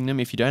catching them.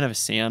 If you don't have a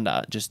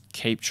sounder, just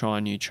keep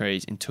trying new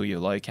trees until you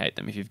locate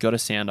them. If you've got a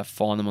sounder,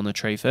 find them on the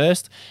tree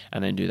first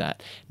and then do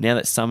that. Now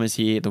that summer's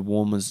here, the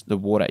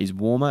water is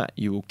warmer,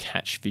 you will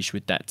catch fish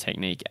with that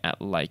technique at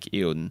Lake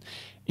Eildon.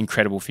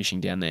 Incredible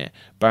fishing down there.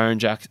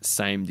 Burrinjuck,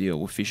 same deal,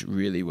 will fish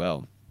really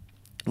well.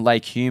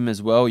 Lake Hume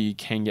as well, you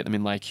can get them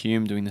in Lake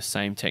Hume doing the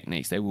same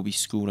techniques. They will be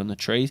schooled on the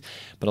trees,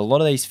 but a lot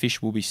of these fish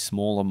will be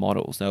smaller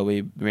models. They'll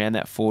be around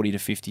that 40 to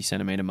 50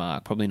 centimetre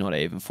mark, probably not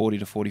even 40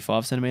 to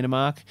 45 centimetre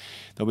mark.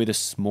 They'll be the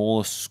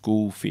smaller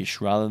school fish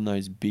rather than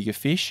those bigger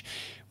fish.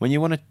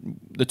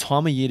 The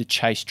time of year to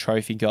chase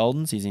trophy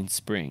goldens is in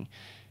spring.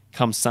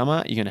 Come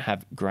summer, you're going to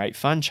have great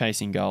fun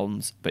chasing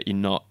goldens, but you're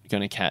not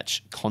going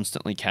to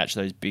constantly catch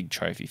those big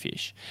trophy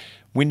fish.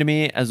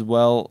 Windermere, as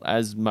well,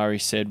 as Murray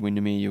said,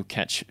 Windermere, you'll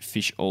catch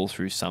fish all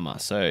through summer.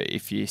 So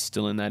if you're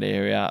still in that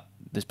area,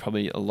 there's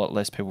probably a lot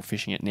less people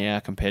fishing it now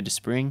compared to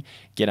spring.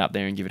 Get up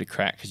there and give it a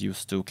crack because you'll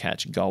still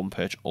catch golden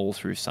perch all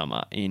through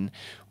summer in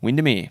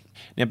Windermere.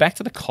 Now back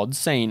to the cod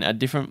scene, a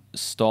different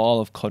style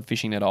of cod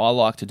fishing that I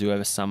like to do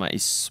over summer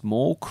is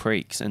small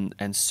creeks and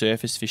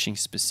surface fishing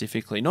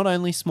specifically. Not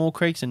only small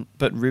creeks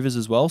but rivers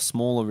as well,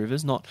 smaller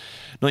rivers, not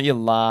your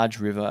large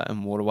river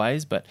and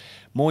waterways, but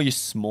more your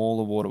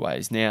smaller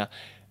waterways. Now,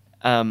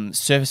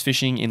 surface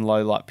fishing in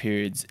low light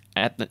periods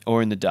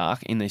or in the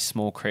dark in these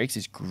small creeks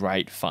is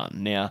great fun.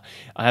 Now,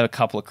 I have a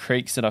couple of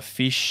creeks that I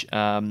fish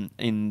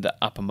in the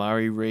Upper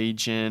Murray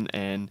region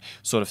and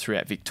sort of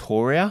throughout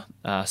Victoria,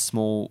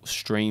 small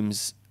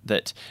streams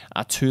that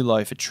are too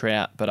low for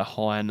trout but are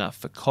high enough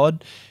for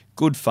cod.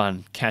 Good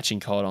fun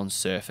catching cod on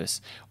surface.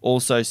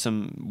 Also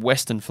some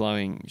western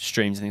flowing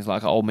streams and things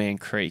like Old Man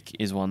Creek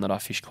is one that I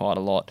fish quite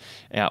a lot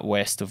out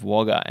west of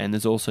Wagga, and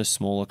there's also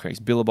smaller creeks.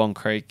 Billabong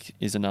Creek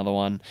is another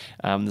one.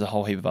 There's a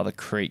whole heap of other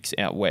creeks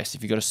out west.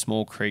 If you've got a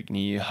small creek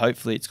near you,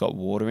 hopefully it's got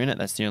water in it.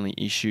 That's the only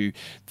issue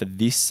for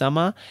this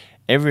summer.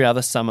 Every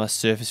other summer,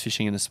 surface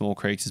fishing in the small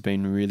creeks has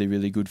been really,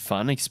 really good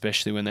fun,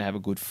 especially when they have a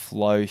good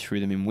flow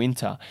through them in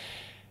winter.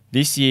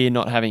 This year,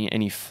 not having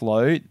any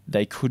flow,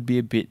 they could be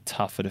a bit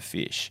tougher to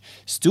fish.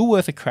 Still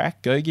worth a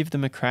crack. Go give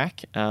them a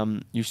crack.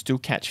 You still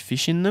catch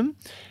fish in them.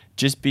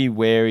 Just be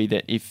wary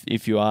that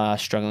if you are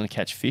struggling to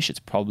catch fish, it's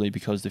probably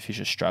because the fish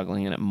are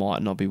struggling and it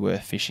might not be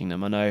worth fishing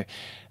them. I know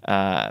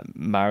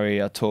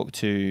Murray, I talked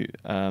to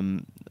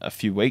a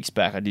few weeks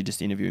back. I did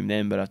just interview him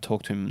then, but I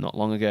talked to him not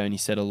long ago, and he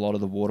said a lot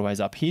of the waterways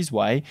up his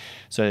way,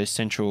 so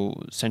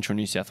central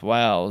New South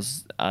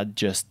Wales,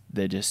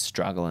 they're just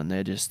struggling.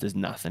 There's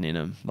nothing in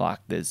them.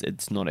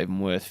 It's not even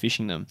worth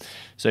fishing them.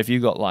 So if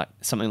you've got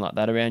something like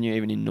that around you,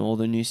 even in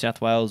northern New South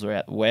Wales or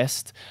out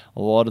west,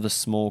 a lot of the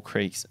small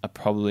creeks are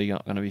probably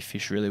not going to be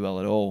fished really well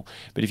at all.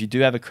 But if you do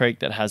have a creek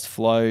that has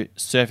flow,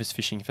 surface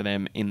fishing for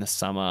them in the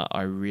summer,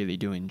 I really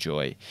do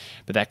enjoy.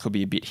 But that could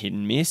be a bit hit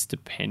and miss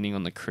depending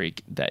on the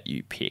creek that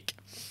you pick.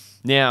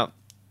 Now,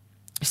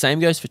 Same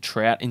goes for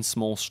trout in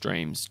small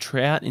streams.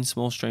 Trout in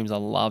small streams, I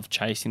love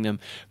chasing them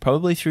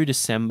probably through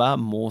December,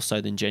 more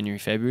so than January,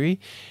 February,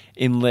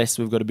 unless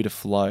we've got a bit of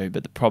flow.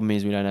 But the problem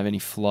is we don't have any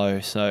flow,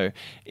 so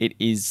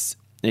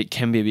it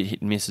can be a bit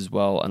hit and miss as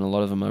well, and a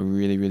lot of them are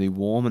really, really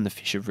warm, and the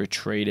fish have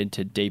retreated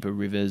to deeper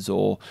rivers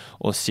or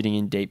sitting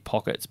in deep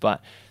pockets.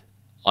 But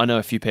I know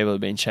a few people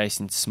have been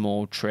chasing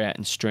small trout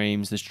in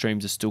streams. The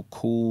streams are still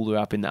cool. They're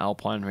up in the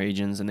alpine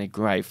regions, and they're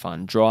great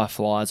fun. Dry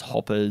flies,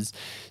 hoppers,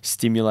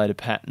 stimulator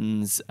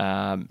patterns,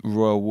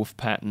 royal wolf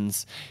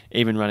patterns,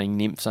 even running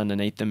nymphs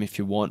underneath them if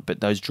you want. But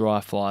those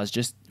dry flies,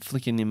 just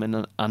flicking them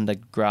in under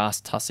grass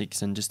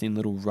tussocks and just in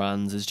little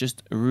runs is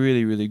just a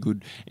really, really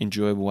good,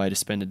 enjoyable way to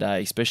spend a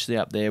day, especially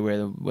up there where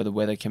the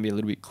weather can be a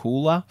little bit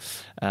cooler,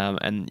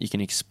 and you can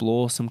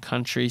explore some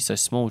country. So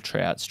small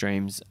trout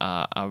streams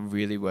are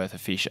really worth a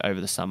fish over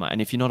the summer.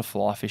 And if you're not a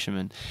fly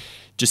fisherman,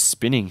 just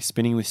spinning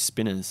with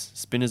spinners.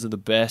 Spinners are the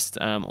best,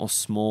 or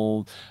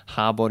small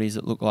hard bodies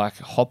that look like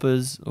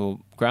hoppers or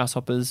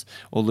grasshoppers,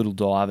 or little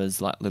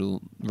divers like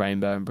little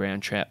rainbow and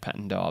brown trout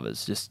pattern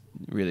divers. Just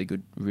really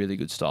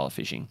good style of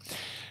fishing.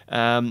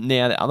 Now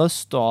the other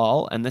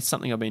style, and that's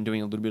something I've been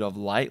doing a little bit of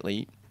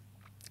lately,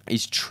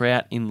 is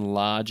trout in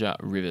larger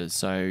rivers,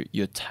 so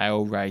your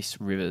tail race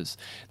rivers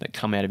that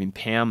come out of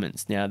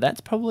impoundments. Now, that's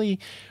probably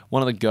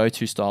one of the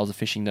go-to styles of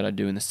fishing that I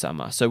do in the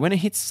summer. So when it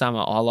hits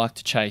summer, I like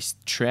to chase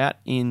trout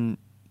in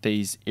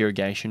these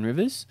irrigation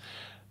rivers.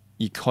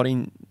 You cod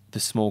in the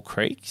small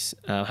creeks.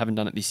 Haven't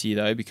done it this year,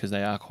 though, because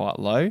they are quite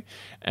low,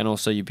 and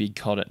also your big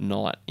cod at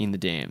night in the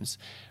dams.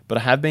 But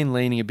I have been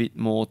leaning a bit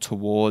more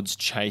towards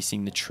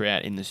chasing the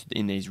trout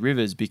in these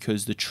rivers,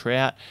 because the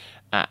trout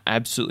are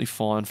absolutely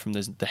fine from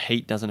the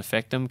heat doesn't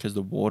affect them, because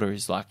the water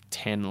is like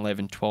 10,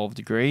 11, 12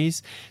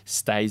 degrees,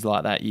 stays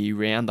like that year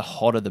round. The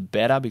hotter the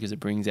better, because it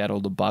brings out all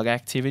the bug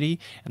activity,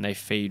 and they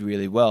feed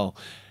really well.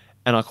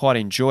 And I quite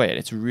enjoy it.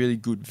 It's a really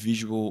good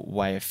visual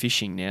way of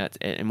fishing now.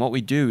 And what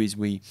we do is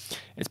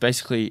it's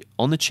basically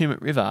on the Tumut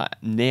River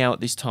now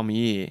at this time of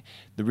year,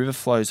 the river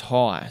flows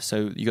high.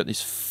 So you got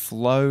this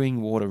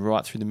flowing water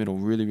right through the middle,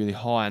 really, really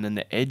high, and then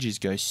the edges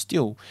go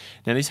still.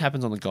 Now this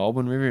happens on the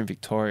Goulburn River in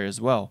Victoria as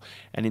well.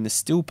 And in the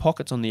still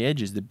pockets on the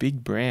edges, the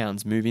big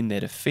browns move in there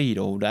to feed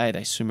all day.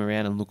 They swim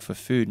around and look for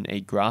food and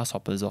eat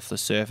grasshoppers off the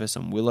surface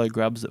and willow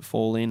grubs that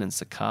fall in and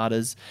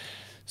cicadas.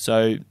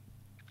 So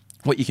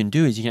what you can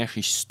do is you can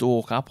actually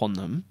stalk up on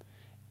them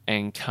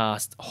and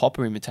cast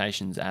hopper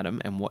imitations at them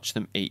and watch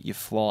them eat your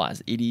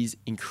flies. It is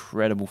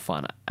incredible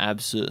fun. I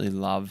absolutely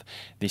love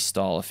this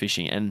style of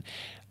fishing. And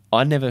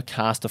I never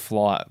cast a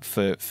fly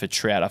for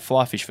trout. I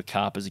fly fish for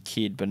carp as a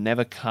kid, but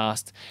never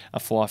cast a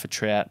fly for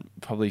trout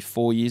probably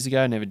 4 years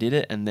ago. Never did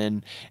it. And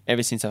then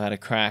ever since I've had a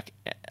crack,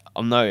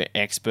 I'm no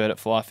expert at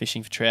fly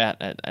fishing for trout.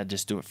 I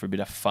just do it for a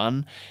bit of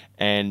fun.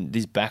 And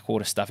this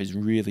backwater stuff is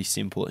really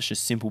simple. It's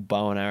just simple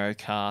bow and arrow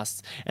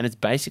casts, and it's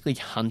basically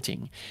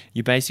hunting.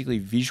 You're basically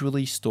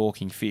visually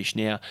stalking fish.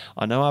 Now,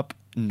 I know up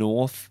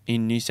north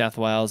in New South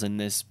Wales, and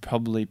there's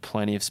probably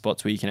plenty of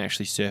spots where you can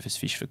actually surface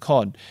fish for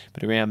cod,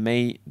 but around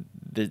me,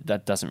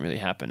 that doesn't really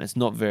happen. It's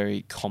not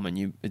very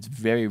common. It's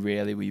very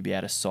rarely will you be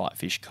able to sight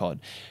fish cod.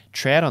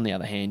 Trout, on the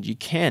other hand, you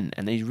can,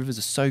 and these rivers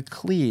are so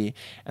clear,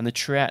 and the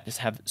trout just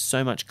have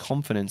so much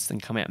confidence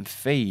and come out and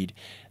feed,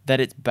 that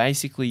it's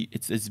basically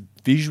it's as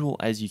visual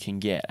as you can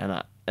get.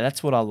 And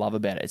that's what I love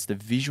about it. It's the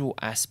visual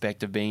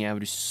aspect of being able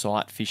to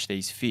sight fish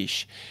these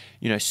fish.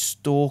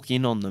 Stalk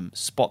in on them,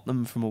 spot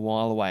them from a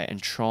while away,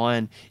 and try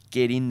and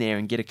get in there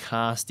and get a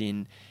cast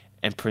in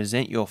and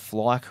present your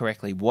fly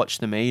correctly, watch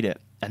them eat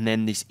it. And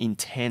then this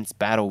intense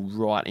battle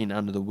right in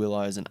under the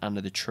willows and under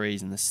the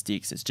trees and the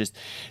sticks. It just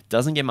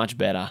doesn't get much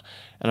better.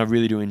 And I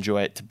really do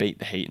enjoy it to beat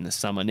the heat in the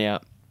summer. Now,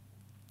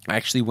 I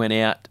actually went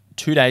out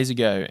 2 days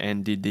ago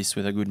and did this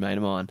with a good mate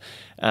of mine.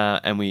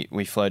 And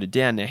we floated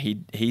down. Now,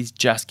 he's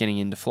just getting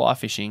into fly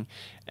fishing.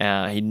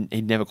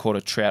 He'd never caught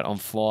a trout on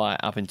fly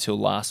up until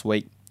last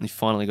week. He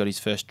finally got his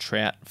first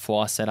trout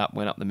fly set up,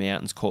 went up the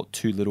mountains, caught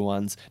 2 little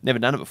ones. Never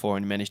done it before,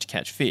 and he managed to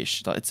catch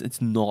fish.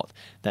 It's not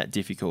that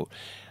difficult.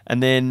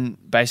 And then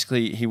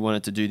basically he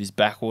wanted to do this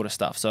backwater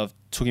stuff. So I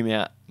took him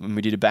out and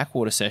we did a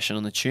backwater session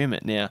on the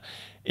Tumut. Now,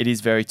 it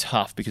is very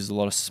tough because there's a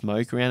lot of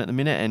smoke around at the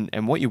minute.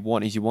 And what you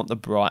want is you want the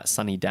bright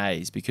sunny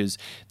days, because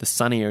the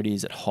sunnier it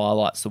is, it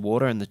highlights the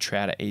water and the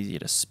trout are easier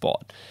to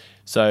spot.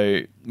 So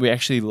we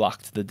actually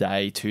lucked the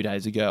day 2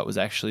 days ago. It was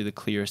actually the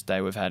clearest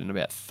day we've had in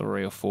about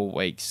 3 or 4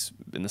 weeks,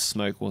 and the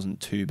smoke wasn't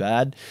too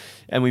bad.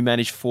 And we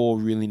managed 4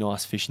 really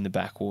nice fish in the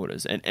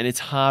backwaters. And it's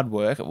hard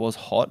work. It was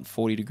hot,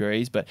 40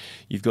 degrees, but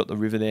you've got the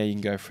river there. You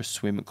can go for a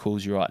swim. It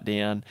cools you right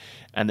down.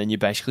 And then you're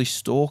basically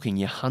stalking,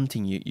 you're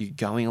hunting, you're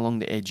going along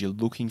the edge, you're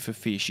looking for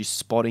fish, you're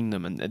spotting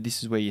them. And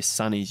this is where your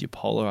sunnies, your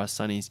polarized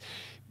sunnies,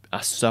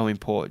 are so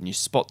important. You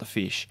spot the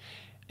fish,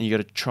 and you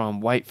got to try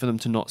and wait for them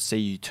to not see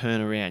you,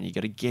 turn around, you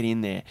got to get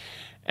in there.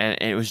 And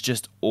it was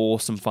just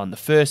awesome fun. The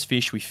first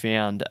fish we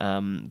found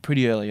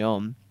pretty early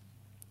on,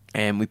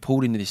 and we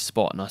pulled into this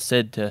spot, and I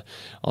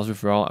was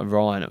with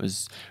Ryan, it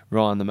was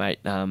Ryan, the mate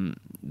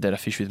that I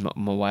fish with,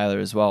 my whaler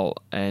as well,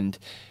 and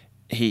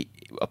he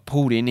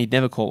pulled in. He'd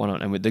never caught one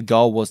on, and the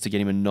goal was to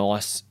get him a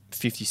nice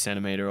 50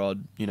 centimetre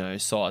odd,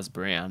 size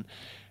brown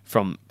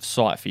from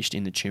sight fished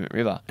in the Tumut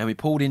River. And we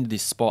pulled into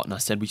this spot, and I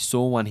said, we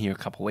saw one here a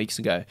couple of weeks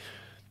ago.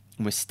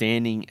 And we're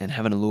standing and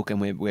having a look,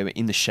 and we're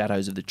in the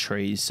shadows of the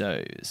trees,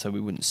 so we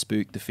wouldn't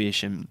spook the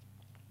fish. And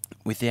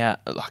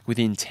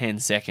within 10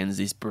 seconds,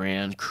 this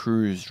brown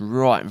cruised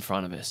right in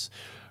front of us,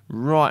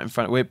 right in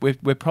front. We're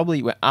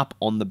up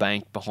on the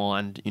bank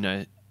behind,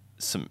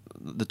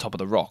 the top of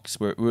the rocks.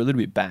 We're a little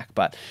bit back,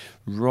 but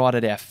right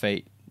at our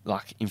feet,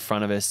 like in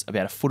front of us,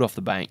 about a foot off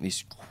the bank,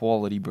 this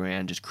quality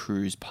brown just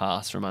cruised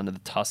past from under the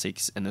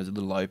tussocks, and there was a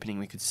little opening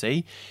we could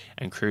see,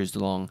 and cruised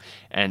along.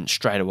 And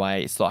straight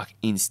away, it's like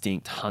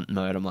instinct hunt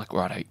mode. I'm like,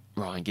 right,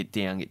 Ryan, get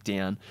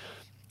down.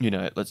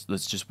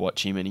 Let's just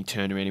watch him. And he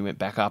turned around, he went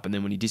back up, and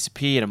then when he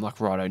disappeared, I'm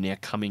like, righto, now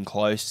come in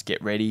close,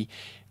 get ready,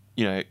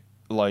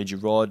 load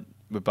your rod.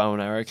 We're bow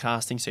and arrow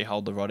casting, so you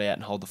hold the rod out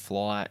and hold the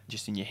fly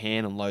just in your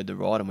hand and load the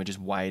rod, and we're just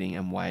waiting. I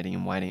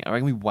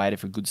reckon we waited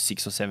for a good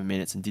 6 or 7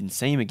 minutes and didn't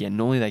see him again.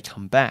 Normally they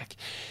come back.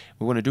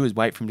 What we want to do is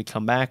wait for him to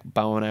come back,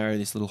 bow and arrow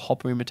this little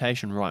hopper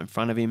imitation right in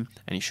front of him,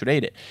 and he should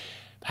eat it.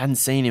 I hadn't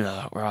seen him. I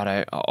was like,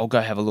 righto, I'll go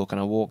have a look. And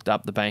I walked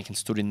up the bank and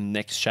stood in the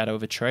next shadow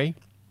of a tree.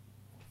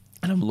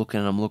 And I'm looking,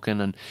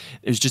 and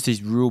it was just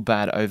this real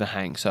bad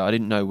overhang, so I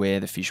didn't know where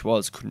the fish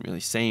was, couldn't really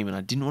see him, and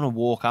I didn't want to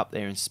walk up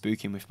there and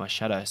spook him with my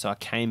shadow, so I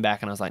came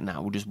back and I was like,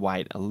 we'll just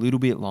wait a little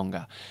bit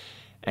longer.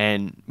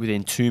 And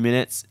within 2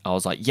 minutes, I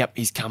was like, yep,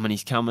 he's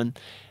coming,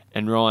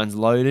 and Ryan's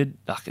loaded.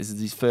 This is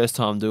his first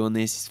time doing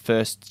this, his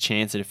first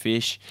chance at a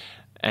fish,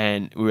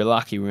 and we were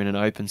lucky, we were in an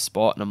open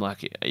spot, and I'm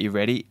like, are you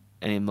ready?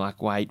 And I'm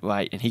like, wait,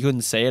 and he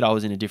couldn't see it. I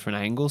was in a different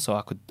angle, so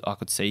I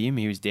could see him.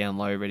 He was down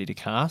low, ready to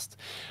cast.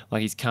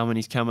 Like, he's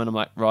coming. I'm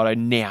like, righto,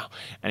 now.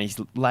 And he's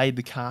laid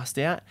the cast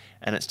out,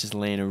 and it's just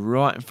landed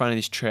right in front of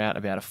this trout,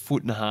 about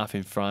 1.5 feet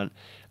in front,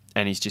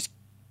 and he's just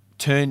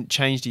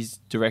changed his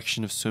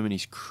direction of swimming.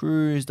 He's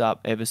cruised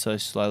up ever so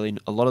slowly.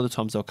 A lot of the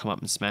times they'll come up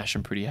and smash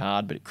him pretty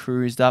hard, but it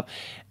cruised up,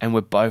 and we're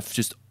both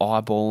just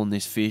eyeballing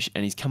this fish,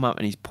 and he's come up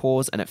and he's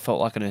paused, and it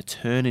felt like an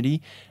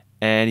eternity,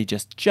 and he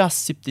just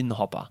sipped in the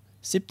hopper.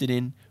 Sipped it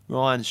in,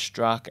 Ryan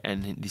struck,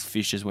 and this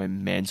fish just went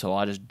mental.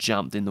 I just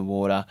jumped in the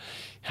water,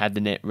 had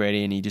the net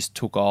ready, and he just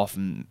took off,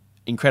 and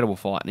incredible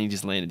fight, and he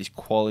just landed this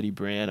quality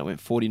brown. It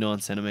went 49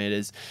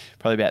 centimetres,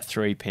 probably about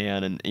 3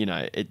 pound, and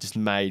it just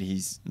made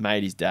his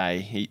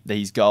day.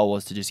 His goal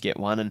was to just get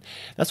one, and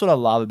that's what I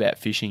love about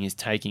fishing, is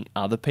taking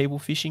other people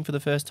fishing for the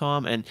first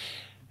time and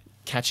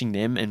catching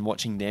them and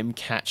watching them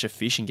catch a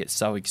fish and get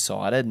so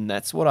excited. And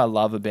that's what I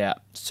love about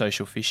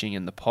social fishing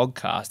and the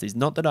podcast, is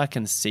not that I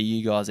can see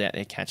you guys out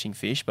there catching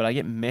fish, but I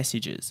get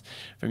messages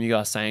from you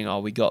guys saying,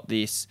 we got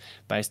this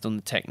based on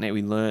the technique,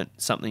 we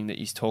learnt something that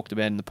you talked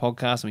about in the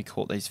podcast, and we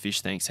caught these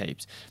fish, thanks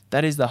heaps.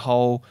 That is the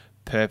whole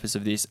purpose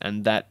of this,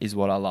 and that is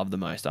what I love the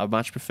most. I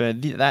much prefer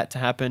that to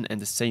happen and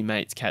to see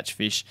mates catch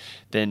fish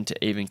than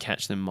to even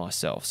catch them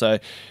myself. So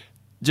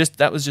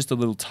that was just a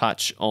little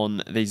touch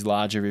on these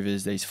larger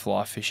rivers, these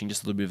fly fishing,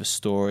 just a little bit of a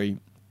story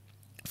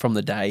from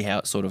the day, how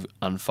it sort of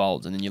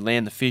unfolds. And then you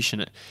land the fish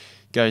and it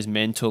goes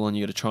mental, and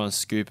you got to try and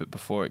scoop it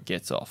before it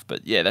gets off.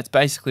 But yeah, that's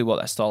basically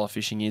what that style of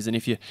fishing is. And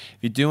if you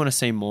do want to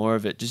see more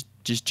of it,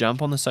 just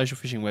jump on the Social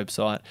Fishing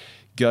website,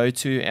 go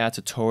to our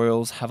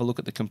tutorials, have a look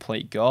at the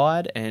complete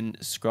guide, and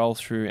scroll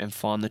through and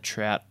find the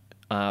trout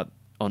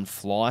on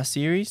fly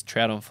series,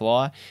 Trout on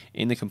Fly,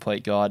 in the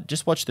complete guide.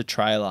 Just watch the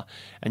trailer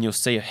and you'll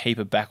see a heap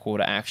of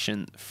backwater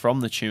action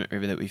from the Tumut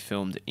River that we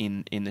filmed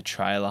in the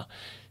trailer.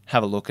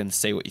 Have a look and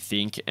see what you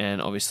think,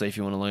 and obviously if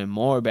you want to learn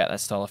more about that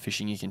style of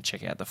fishing, you can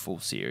check out the full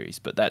series.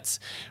 But that's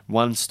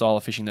one style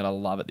of fishing that I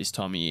love at this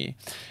time of year.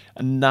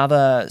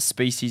 Another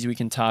species we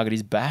can target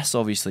is bass.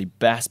 Obviously,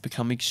 bass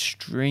become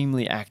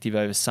extremely active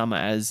over summer,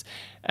 as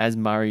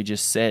Murray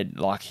just said.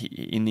 Like,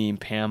 in the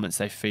impoundments,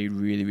 they feed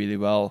really, really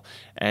well,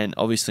 and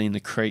obviously in the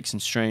creeks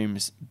and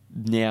streams,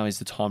 now is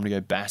the time to go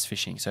bass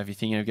fishing. So if you're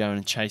thinking of going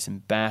and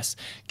chasing bass,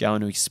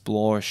 going to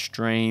explore a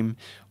stream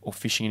or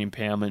fishing an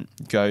impoundment,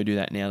 go do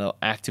that now. They'll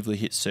actively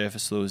hit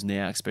surface lures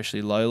now,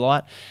 especially low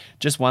light.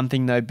 Just one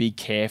thing though, be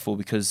careful,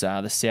 because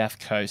the south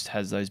coast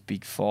has those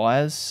big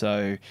fires,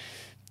 so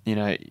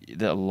a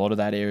lot of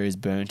that area is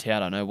burnt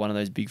out. I know one of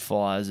those big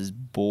fires is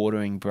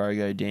bordering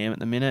Wyangla Dam at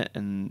the minute,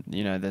 and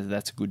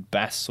that's a good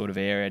bass sort of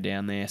area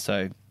down there,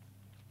 so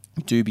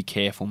do be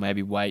careful.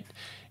 Maybe wait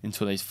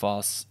until these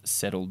fires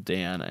settle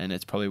down, and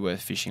it's probably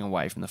worth fishing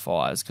away from the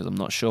fires, because I'm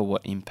not sure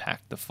what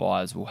impact the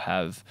fires will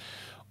have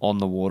on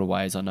the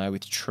waterways. I know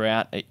with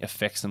trout, it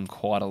affects them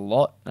quite a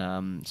lot.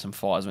 Some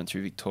fires went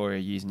through Victoria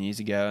years and years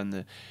ago,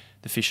 and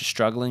the fish are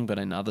struggling, but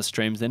in other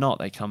streams they're not.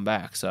 They come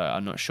back. So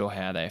I'm not sure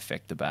how they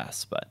affect the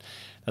bass, but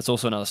that's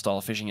also another style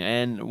of fishing.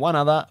 And one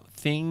other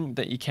thing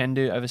that you can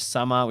do over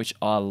summer, which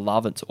I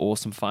love, it's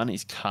awesome fun,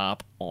 is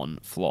carp on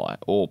fly,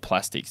 or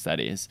plastics, that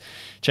is.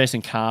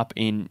 Chasing carp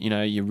in,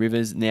 your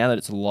rivers. Now that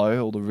it's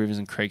low, all the rivers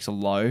and creeks are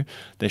low,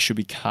 there should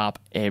be carp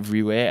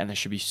everywhere, and they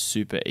should be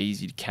super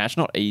easy to catch.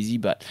 Not easy,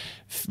 but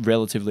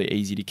relatively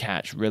easy to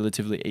catch,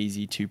 relatively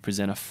easy to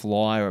present a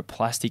fly or a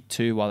plastic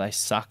to while they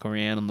suck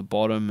around on the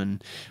bottom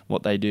and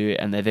what they do.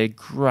 And they're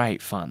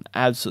great fun,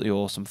 absolutely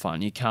awesome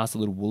fun. You cast a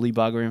little woolly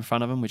bugger in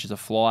front of them, which is a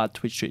fly,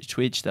 twitch, twitch,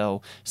 twitch.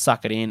 They'll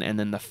suck it in, and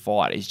then the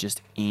fight is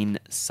just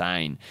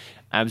insane.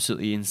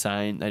 Absolutely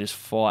insane. They just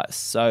fight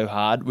so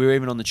hard. We were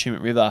even on the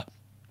Chumit River,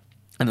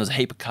 and there was a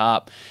heap of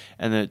carp,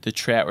 and the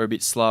trout were a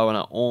bit slow, and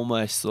I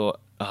almost thought,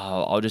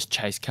 I'll just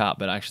chase carp,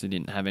 but I actually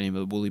didn't have any of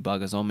the woolly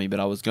buggers on me, but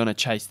I was going to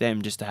chase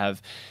them just to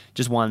have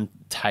just one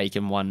take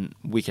and one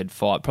wicked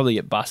fight. Probably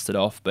get busted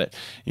off, but,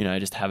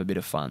 just have a bit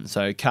of fun.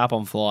 So carp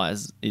on fly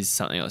is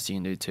something else you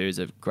can do too. It's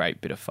a great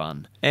bit of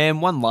fun.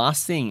 And one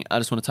last thing I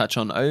just want to touch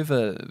on.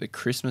 Over the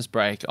Christmas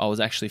break, I was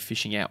actually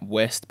fishing out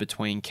west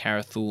between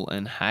Carrathul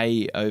and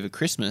Hay over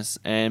Christmas,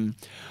 and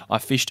I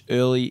fished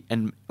early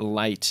and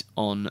late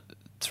on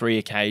 3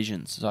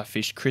 occasions. So I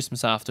fished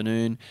Christmas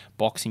afternoon,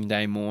 Boxing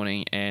Day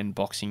morning, and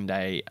Boxing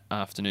Day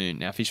afternoon.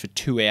 Now I fished for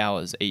 2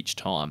 hours each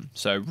time.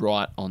 So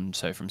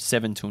from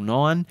 7 till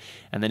 9,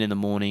 and then in the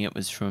morning it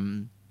was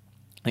from,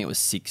 I think it was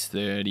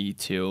 6:30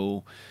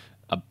 till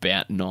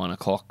about 9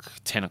 o'clock,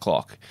 10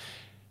 o'clock.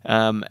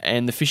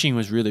 And the fishing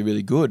was really,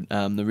 really good.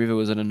 The river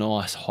was at a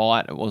nice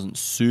height. It wasn't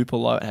super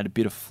low. It had a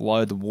bit of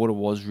flow. The water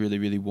was really,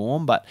 really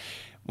warm, but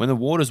when the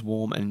water's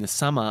warm and in the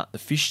summer, the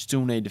fish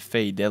still need to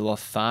feed. They're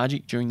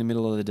lethargic during the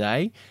middle of the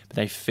day, but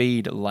they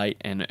feed late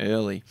and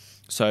early.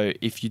 So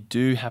if you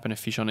do happen to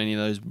fish on any of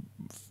those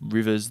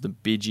rivers, the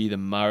Bidgie, the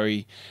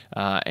Murray,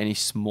 any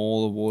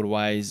smaller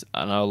waterways,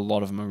 I know a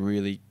lot of them are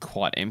really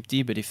quite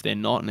empty, but if they're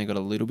not and they've got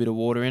a little bit of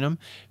water in them,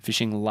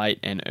 fishing late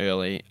and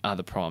early are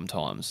the prime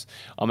times.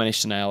 I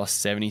managed to nail a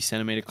 70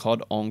 centimetre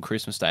cod on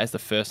Christmas Day. It's the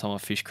first time I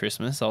fished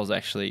Christmas. I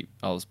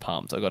was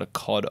pumped. I got a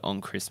cod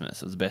on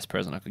Christmas. It was the best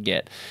present I could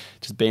get.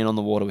 Just being on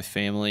the water with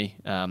family,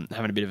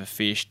 having a bit of a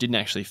fish. Didn't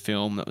actually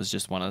film. That was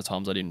just one of the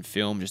times I didn't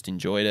film, just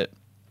enjoyed it.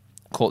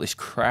 Caught this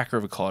cracker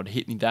of a cod,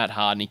 hit me that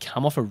hard, and he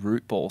come off a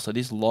root ball. So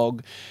this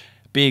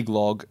big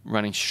log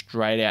running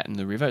straight out in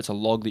the river. It's a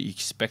log that you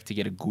expect to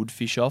get a good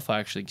fish off. I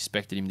actually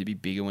expected him to be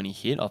bigger when he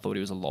hit. I thought he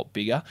was a lot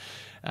bigger.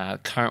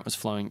 Current was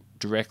flowing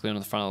directly onto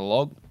the front of the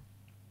log.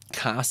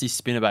 Cast his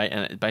spinnerbait,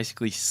 and it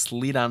basically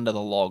slid under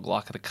the log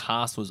like the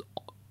cast was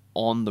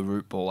on the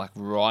root ball, like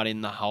right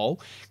in the hole,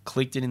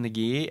 clicked it in the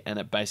gear, and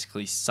it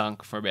basically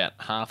sunk for about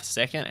half a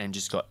second and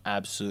just got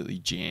absolutely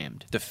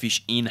jammed. The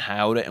fish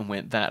inhaled it and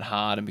went that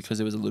hard, and because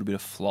there was a little bit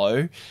of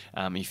flow,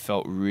 he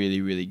felt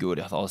really, really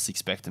good. I was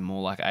expecting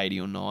more like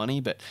 80 or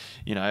 90, but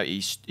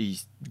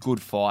he's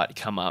good fight,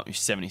 come up, he's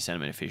 70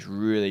 centimetre fish,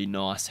 really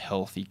nice,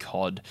 healthy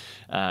cod,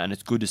 and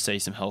it's good to see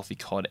some healthy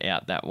cod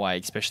out that way,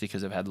 especially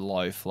because they've had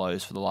low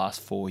flows for the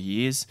last 4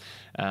 years,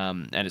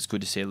 and it's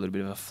good to see a little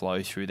bit of a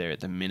flow through there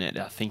at the minute.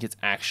 I think it's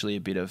actually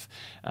a bit of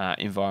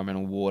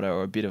environmental water,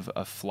 or a bit of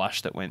a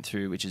flush that went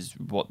through, which is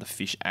what the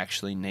fish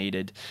actually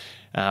needed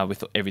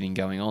with everything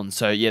going on.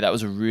 So yeah, that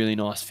was a really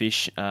nice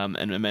fish, and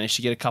I managed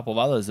to get a couple of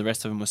others. The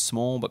rest of them were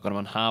small, but got them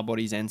on hard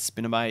bodies and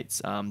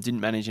spinnerbaits.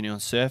 Didn't manage any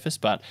on surface,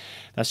 but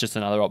that's just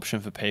another option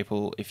for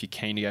people if you're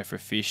keen to go for a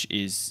fish.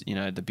 Is the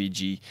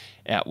Bidgie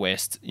out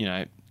west,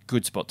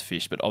 good spot to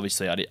fish, but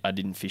obviously I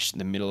didn't fish in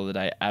the middle of the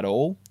day at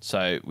all,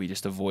 so we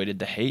just avoided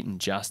the heat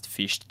and just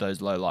fished those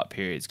low light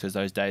periods, because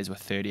those days were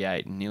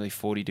 38 and nearly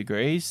 40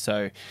 degrees.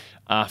 So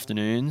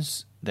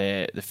afternoons,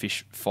 the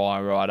fish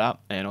fire right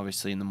up, and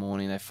obviously in the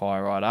morning they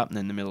fire right up, and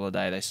then in the middle of the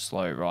day they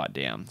slow right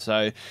down.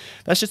 So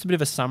that's just a bit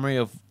of a summary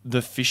of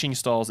the fishing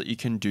styles that you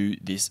can do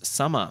this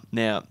summer.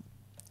 Now,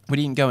 we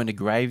didn't go into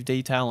grave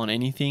detail on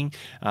anything.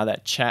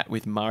 That chat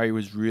with Murray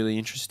was really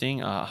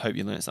interesting. I hope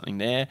you learned something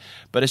there.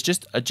 But it's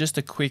just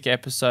a quick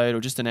episode, or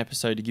just an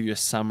episode to give you a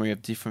summary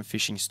of different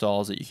fishing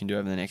styles that you can do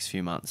over the next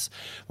few months.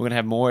 We're going to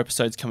have more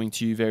episodes coming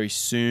to you very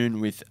soon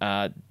with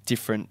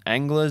different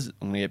anglers.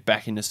 I'm going to get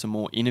back into some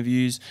more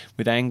interviews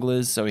with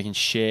anglers so we can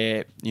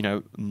share,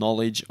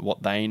 knowledge,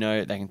 what they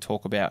know. They can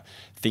talk about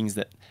things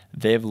that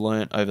they've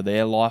learnt over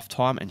their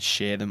lifetime and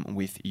share them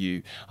with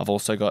you. I've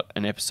also got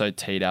an episode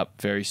teed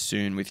up very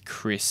soon with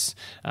Rhys.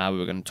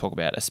 We're going to talk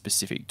about a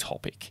specific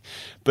topic.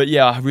 But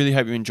yeah, I really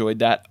hope you enjoyed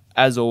that.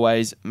 As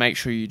always, make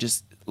sure you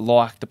just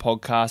like the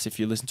podcast. If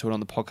you listen to it on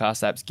the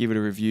podcast apps, give it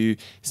a review.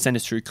 Send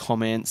us through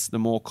comments. The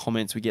more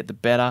comments we get, the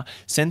better.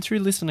 Send through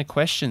listener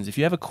questions. If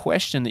you have a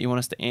question that you want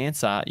us to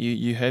answer,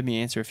 you heard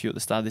me answer a few at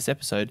the start of this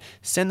episode,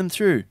 send them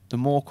through. The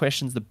more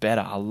questions, the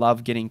better. I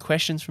love getting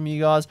questions from you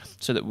guys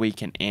so that we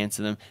can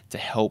answer them to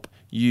help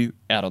you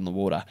out on the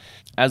water.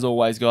 As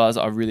always, guys,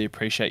 I really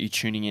appreciate you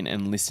tuning in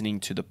and listening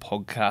to the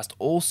podcast.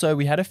 Also,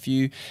 we had a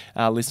few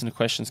listener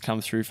questions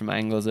come through from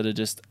anglers that are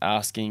just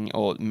asking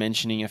or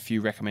mentioning a few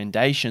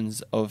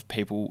recommendations of of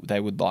people they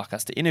would like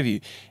us to interview.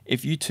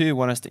 If you too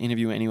want us to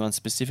interview anyone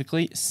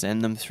specifically,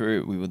 send them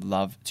through. We would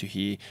love to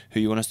hear who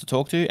you want us to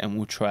talk to, and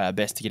we'll try our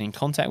best to get in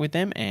contact with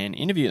them and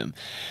interview them.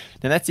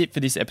 Now that's it for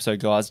this episode,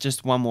 guys.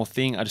 Just one more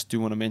thing I just do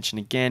want to mention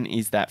again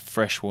is that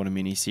freshwater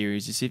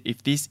mini-series.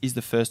 If this is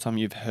the first time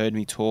you've heard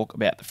me talk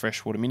about the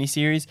freshwater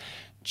mini-series,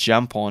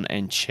 jump on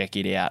and check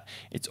it out.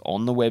 It's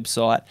on the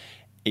website.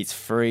 It's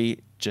free.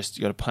 Just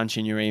you got to punch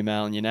in your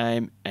email and your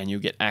name, and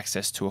you'll get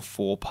access to a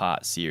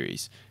 4-part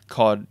series.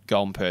 Cod,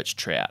 golden perch,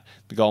 trout.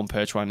 The golden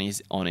perch one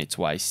is on its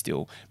way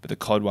still, but the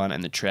cod one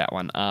and the trout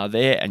one are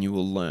there, and you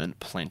will learn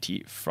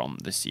plenty from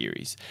the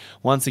series.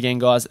 Once again,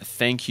 guys,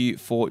 thank you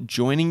for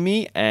joining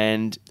me.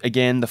 And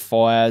again, the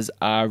fires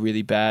are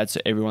really bad, so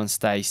everyone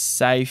stay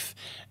safe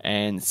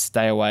and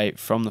stay away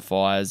from the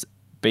fires.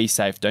 Be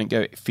safe. Don't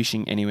go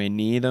fishing anywhere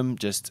near them.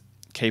 Just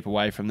keep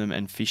away from them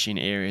and fish in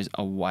areas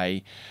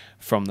away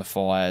from the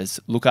fires.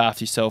 Look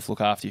after yourself,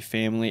 look after your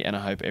family, and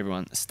I hope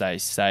everyone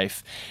stays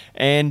safe.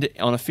 And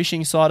on a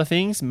fishing side of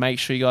things, make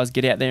sure you guys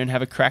get out there and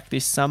have a crack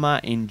this summer.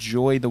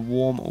 Enjoy the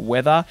warm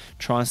weather.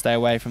 Try and stay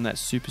away from that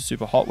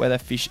super hot weather.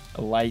 Fish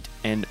late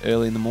and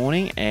early in the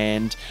morning.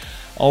 And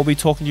I'll be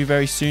talking to you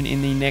very soon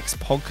in the next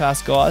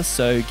podcast, guys.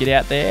 So get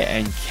out there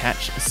and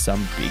catch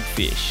some big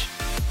fish.